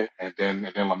 yeah. And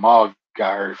then Lamar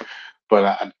got hurt.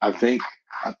 but I think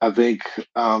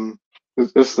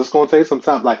it's going to take some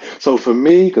time. Like, so for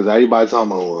me, because everybody's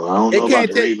talking about, well, I don't It know about can't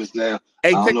the take. Ravens now. Hey,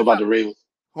 I don't check know this about out. the Ravens.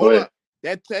 Go Hold ahead. up.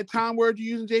 That time word you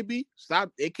using, JB?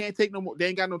 Stop. It can't take no more. They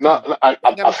ain't got no No, time. no, They ain't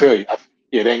got I no time. feel you.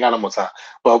 Yeah, they ain't got no more time.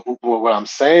 But what I'm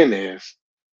saying is,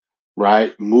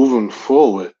 right, moving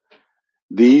forward,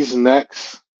 these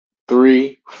next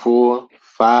 3, 4,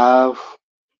 5,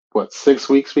 6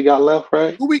 weeks we got left,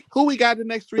 right? Who we got the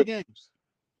next 3 games?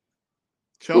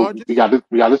 Chargers. We got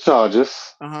the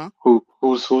Chargers. Uh-huh.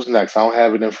 Who's next? I don't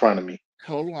have it in front of me.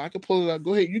 Hold on. I can pull it up.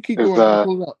 Go ahead. You keep Is going. I'm gonna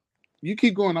pull it up. You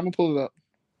keep going. I'm gonna pull it up.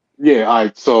 Yeah, all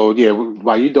right. So yeah,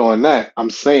 while you doing that, I'm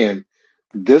saying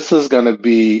this is gonna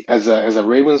be as a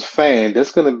Ravens fan,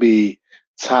 this gonna be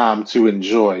time to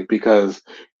enjoy because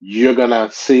you're gonna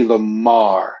see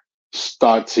Lamar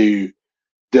start to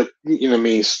you know what I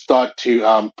mean, start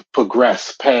to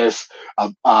progress past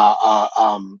a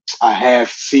half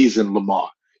season Lamar.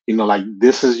 You know, like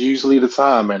this is usually the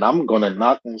time, and I'm gonna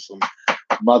knock on some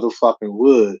motherfucking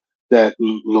wood that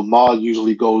Lamar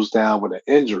usually goes down with an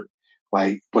injury.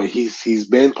 Like, but he's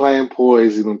been playing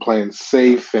poised, he's been playing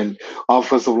safe, and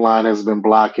offensive line has been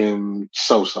blocking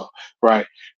so right.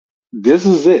 This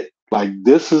is it. Like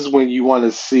this is when you want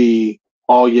to see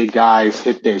all your guys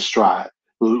hit their stride.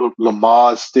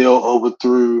 Lamar still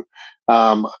overthrew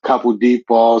a couple deep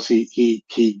balls. He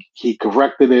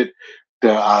corrected it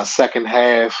the second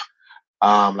half.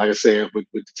 Like I said, with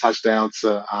the touchdown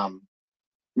to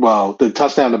the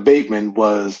touchdown to Bateman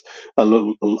was a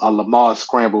Lamar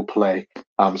scramble play,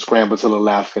 scramble to the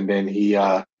left, and then he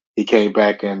came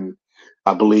back and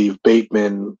I believe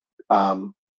Bateman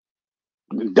um,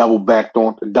 double back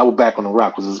on the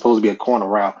route because it's supposed to be a corner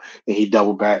route, and he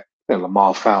doubled back and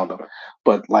Lamar found him.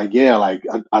 But like yeah, like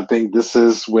I think this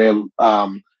is where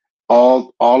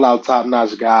all our top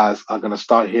notch guys are gonna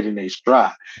start hitting a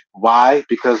stride. Why?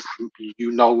 Because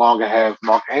you no longer have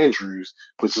Mark Andrews,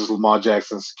 which is Lamar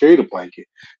Jackson's security blanket,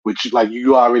 which like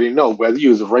you already know, whether you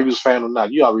was a Ravens fan or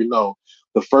not, you already know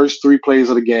the first 3 plays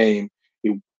of the game,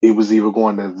 it was either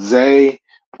going to Zay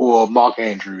or Mark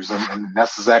Andrews, and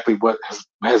that's exactly what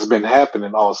has been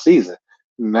happening all season.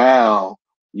 Now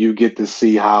you get to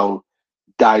see how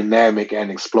dynamic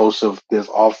and explosive this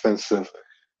offensive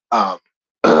um,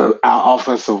 our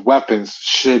offensive weapons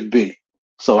should be.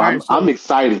 So All right. I'm So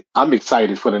excited. I'm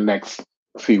excited for the next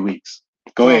few weeks.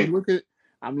 Go so ahead.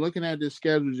 I'm looking at this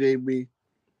schedule, JB,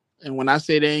 and when I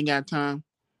say they ain't got time,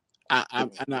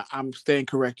 I'm staying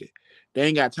corrected. They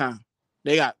ain't got time.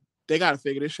 They got they got to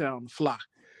figure this shit out on the fly,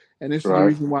 and this is the Right.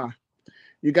 reason why.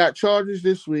 You got Chargers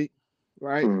this week,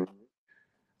 right? Hmm.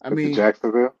 I With the mean,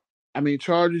 Jacksonville.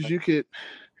 Chargers.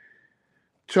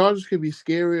 Chargers could be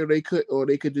scary, or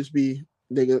they could just be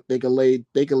they could lay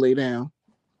down,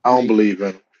 I and don't they believe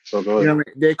in. So go you know ahead. what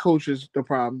I mean. Their coach is the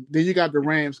problem. Then you got the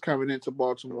Rams coming into The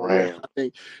Baltimore, which Rams. I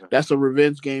think that's a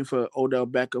revenge game for Odell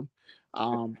Beckham.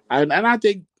 And I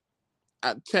think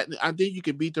I think you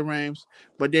can beat the Rams,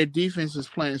 but their defense is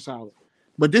playing solid.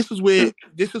 But this is where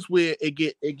it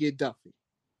get Duffy.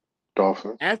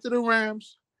 Dolphins. After the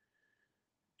Rams,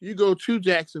 you go to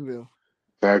Jacksonville.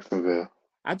 Jacksonville.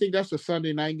 I think that's a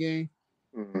Sunday night game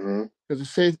Hmm. because it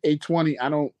says 8:20. I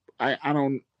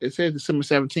don't. It says December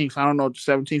 17th. I don't know if the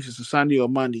 17th is a Sunday or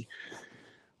Monday.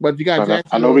 But you got I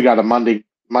know we Jacksonville. got a Monday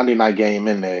night game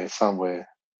in there somewhere.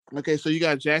 Okay, so you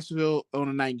got Jacksonville on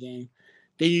a night game.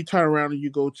 Then you turn around and you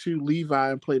go to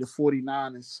Levi and play the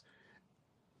 49ers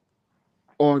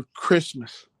on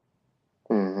Christmas.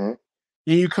 Hmm.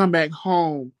 Then you come back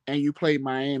home and you play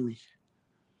Miami.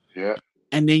 Yeah.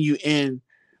 And then you end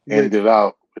with Ended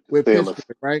out with with the Steelers.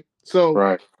 Pittsburgh, right? So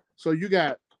Right. so you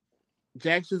got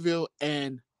Jacksonville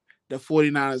and the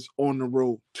 49ers on the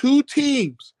road. Two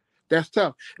teams. That's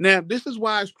tough. Now, this is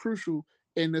why it's crucial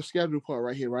in the schedule part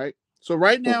right here, right? So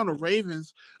right now the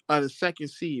Ravens are the second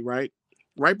seed, right?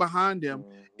 Right behind them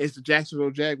is the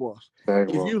Jacksonville Jaguars.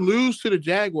 If Jaguars. you lose to the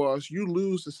Jaguars, you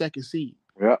lose the second seed.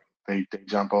 Yeah. They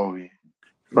jump over you.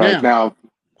 Right Now, now,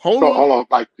 hold on. hold on.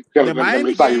 Like, The let me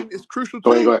Miami tell you. game is crucial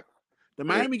Go ahead. Go too. ahead. The Go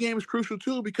ahead. Miami game is crucial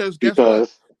too because guess what?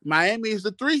 Because Miami is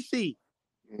the 3 seed.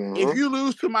 If mhm, you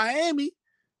lose to Miami,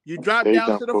 you drop they down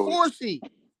jump to the over 4 seed.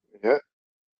 you.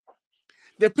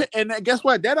 Yeah. And guess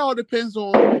what? That all depends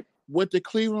on what the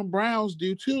Cleveland Browns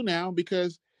do too now.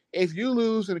 Because if you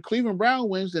lose and the Cleveland Browns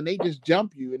wins, then they just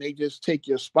jump you and they just take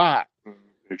your spot,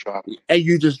 They drop. and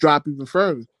you just drop even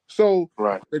further. So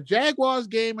Right. the Jaguars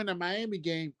game and the Miami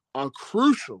game are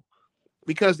crucial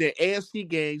because they're AFC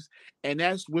games, and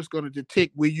that's what's going to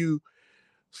dictate where you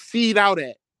seed out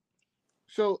at.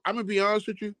 So I'm gonna be honest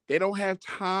with you, they don't have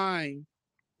time,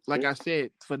 like I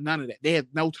said, for none of that. They have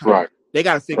no time. Right. They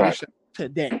got to figure Right. this out.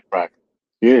 today. Right.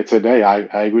 Yeah, today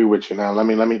I agree with you. Now let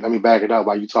me back it up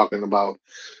while you're talking about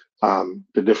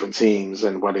the different teams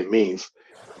and what it means.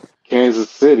 Kansas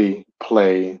City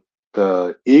play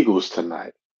the Eagles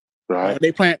tonight, right?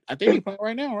 They playing. I think they And playing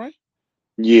right now, right?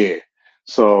 yeah.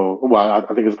 So well,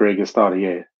 I think it's great to get started,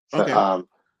 yeah. So Okay.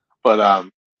 but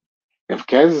if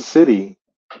Kansas City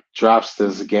drops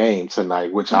this game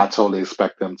tonight, which I totally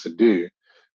expect them to do,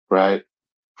 right?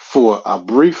 For a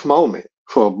brief moment,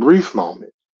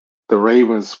 the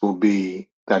Ravens will be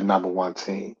that number one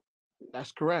team,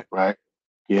 That's correct. right?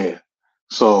 Yeah.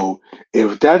 So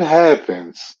if that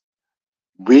happens,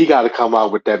 we got to come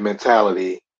out with that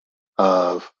mentality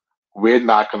of we're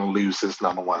not going to lose this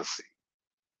number one seed.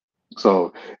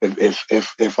 So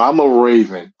if I'm a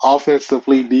Raven,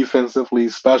 offensively, defensively,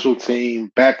 special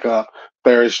team, backup,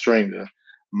 third stringer,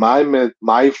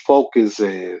 my focus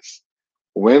is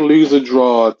win, lose, or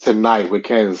draw tonight with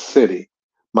Kansas City.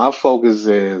 My focus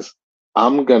is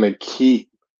I'm gonna keep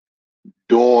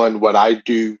doing what I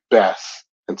do best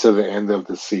until the end of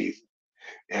the season.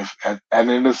 If at the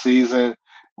end of the season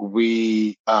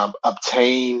we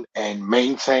obtain and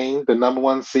maintain the number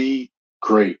one seed,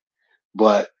 great.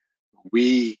 But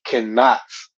we cannot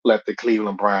let the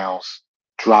Cleveland Browns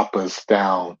drop us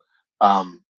down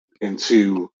um,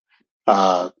 into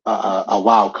a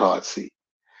wild card seat.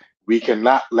 We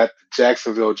cannot let the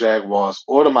Jacksonville Jaguars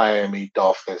or the Miami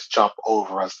Dolphins jump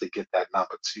over us to get that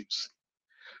number two seed.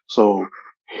 So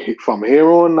from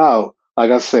here on out,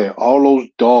 like I said, all those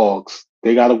dogs,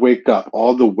 they got to wake up.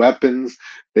 All the weapons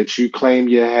that you claim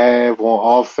you have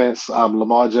on offense,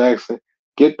 Lamar Jackson,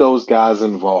 get those guys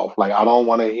involved. Like, I don't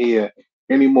want to hear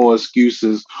any more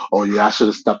excuses. Oh, yeah, I should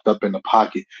have stepped up in the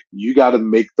pocket. You got to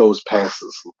make those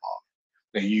passes, Lamar.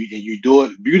 And you do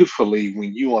it beautifully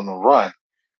when you on the run.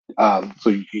 So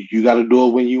you got to do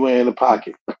it when you are in the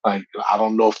pocket. Like, I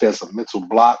don't know if there's a mental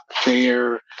block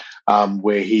there,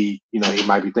 where he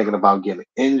might be thinking about getting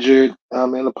injured,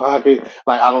 in the pocket.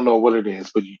 Like, I don't know what it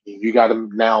is, but you got to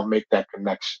now make that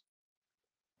connection.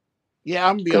 Yeah,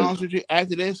 I'm gonna be Because honest with you.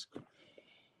 After this,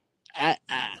 I'm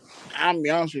gonna be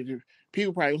honest with you.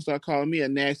 People probably gonna start calling me a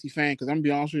nasty fan because I'm gonna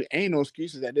be honest with you. Ain't no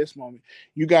excuses at this moment.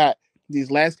 You got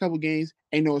these last couple games.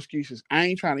 Ain't no excuses. I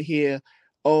ain't trying to hear,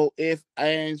 oh, if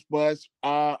ands buts.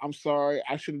 I'm sorry.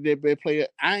 I should have did better play it.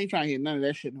 I ain't trying to hear none of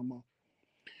that shit no more.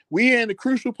 We in the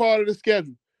crucial part of the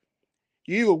schedule.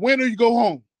 You either win or you go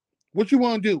home. What you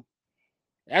want to do?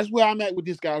 That's where I'm at with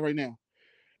this guy right now.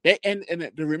 And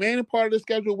the remaining part of the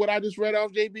schedule, what I just read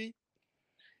off, JB,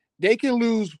 they can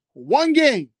lose one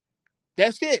game.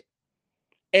 That's it.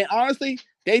 And honestly,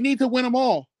 they need to win them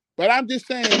all. But I'm just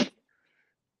saying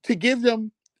to give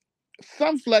them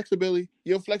some flexibility.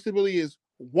 Your flexibility is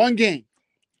one game.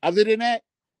 Other than that,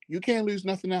 you can't lose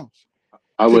nothing else.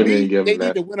 I To wouldn't even me, give they him need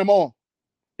that. to win them all.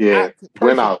 Yeah,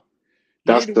 win Personally, out.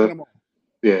 you need That's to win the them all.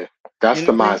 yeah. You That's know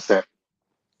the what I mean? mindset.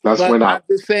 Let's But win I'm out.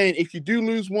 just saying, if you do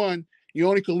lose one, you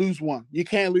only can lose one. You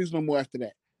can't lose no more after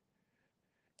that.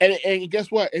 And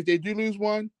guess what? If they do lose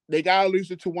one, they gotta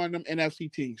lose it to one of them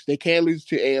NFC teams. They can't lose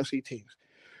to AFC teams.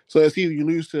 So it's either you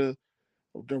lose to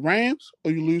the Rams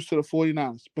or you lose to the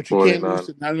 49ers. But you can't lose 49.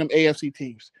 to none of them AFC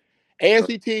teams.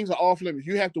 AFC teams are off limits.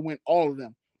 You have to win all of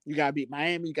them. You gotta beat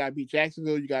Miami, you gotta beat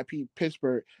Jacksonville, you gotta beat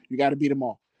Pittsburgh, you gotta beat them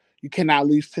all. You cannot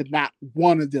lose to not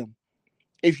one of them.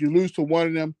 If you lose to one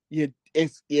of them, you're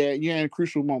in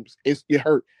crucial moments. You're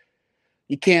hurt.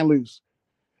 You can't lose.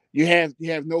 You have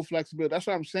no flexibility. That's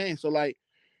what I'm saying. So like,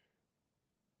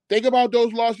 think about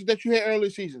those losses that you had early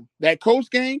season. That Colts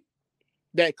game,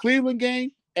 that Cleveland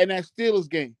game, and that Steelers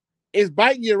game. It's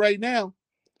biting you right now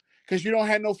because you don't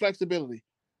have no flexibility.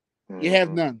 You have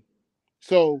Mhm. none.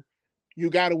 So you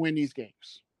got to win these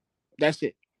games. That's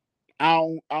it. I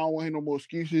don't want to hear no more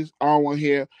excuses. I don't want to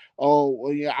hear, oh,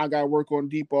 well, yeah, I got to work on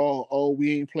deep ball. Oh,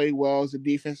 we ain't played well as a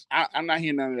defense. I'm not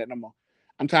hearing none of that no more.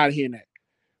 I'm tired of hearing that.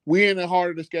 We in the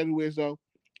heart of the schedule is, though,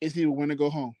 it's either win or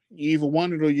go home. You either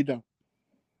won it or you don't.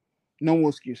 No more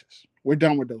excuses. We're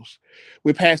done with those.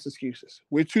 We're past excuses.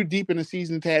 We're too deep in the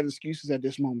season to have excuses at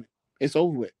this moment. It's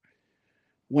over with.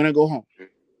 Win or go home.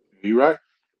 You right?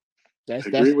 That's I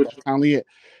agree that's with that's finally it.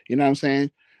 You know what I'm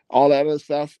saying? All that other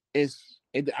stuff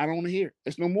I don't want to hear it.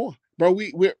 It's no more. Bro,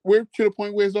 we're to the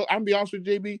point where I'm gonna be honest with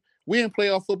JB, we're in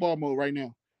playoff football mode right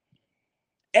now.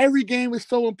 Every game is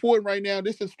so important right now.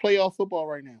 This is playoff football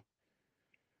right now.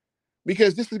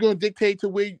 Because this is going to dictate to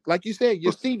where, like you said,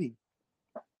 your seeding.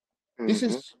 you.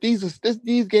 Hmm.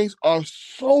 These games are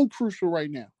so crucial right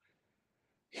now.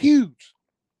 Huge.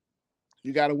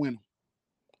 You got to win them.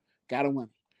 Got to win them.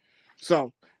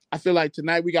 So I feel like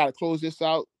tonight we got to close this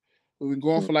out. We've been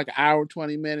going for like an hour,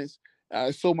 20 minutes.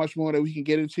 So much more that we can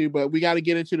get into, but we got to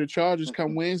get into the Chargers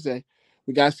come Wednesday.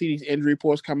 We got to see these injury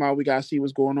reports come out. We got to see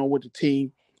what's going on with the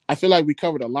team. I feel like we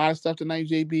covered a lot of stuff tonight,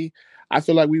 JB. I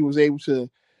feel like we was able to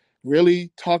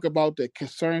really talk about the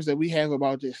concerns that we have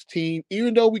about this team,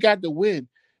 even though we got the win.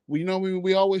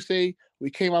 We always say we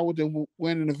came out with the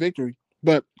win and the victory,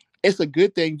 but it's a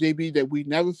good thing, JB, that we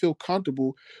never feel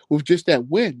comfortable with just that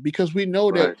win because we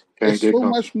know that there's so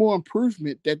much more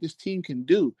improvement that this team can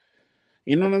do.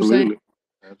 You know what I'm saying?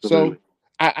 Absolutely.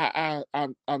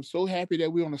 So I'm so happy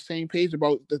that we're on the same page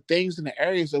about the things in the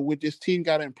areas of which this team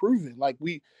got to improve in. Like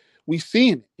we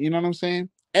seeing it. You know what I'm saying?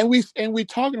 And we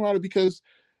talking about it because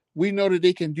we know that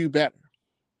they can do better.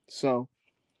 So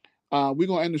we're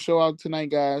gonna end the show out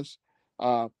tonight, guys.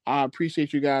 I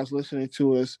appreciate you guys listening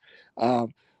to us.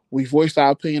 We voiced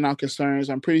our opinion on concerns.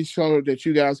 I'm pretty sure that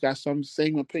you guys got some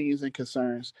same opinions and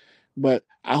concerns, but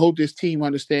I hope this team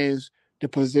understands the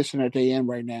position that they're in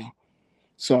right now.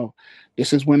 So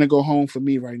this is when to go home for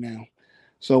me right now.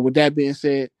 So with that being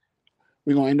said,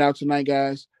 we're going to end out tonight,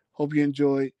 guys. Hope you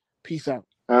enjoyed. Peace out.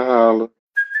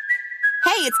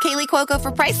 Hey, it's Kaylee Cuoco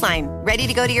for Priceline. Ready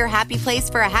to go to your happy place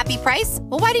for a happy price?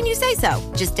 Well, why didn't you say so?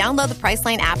 Just download the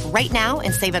Priceline app right now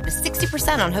and save up to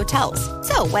 60% on hotels.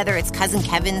 So whether it's Cousin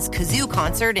Kevin's Kazoo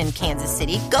Concert in Kansas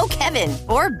City, go Kevin,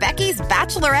 or Becky's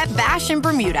Bachelorette Bash in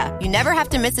Bermuda, you never have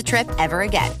to miss a trip ever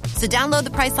again. So download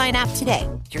the Priceline app today.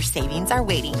 Your savings are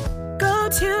waiting. Go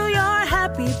to your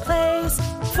happy place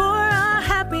for a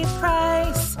happy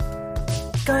price.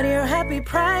 Go to your happy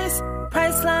price,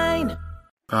 Priceline.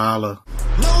 Holla.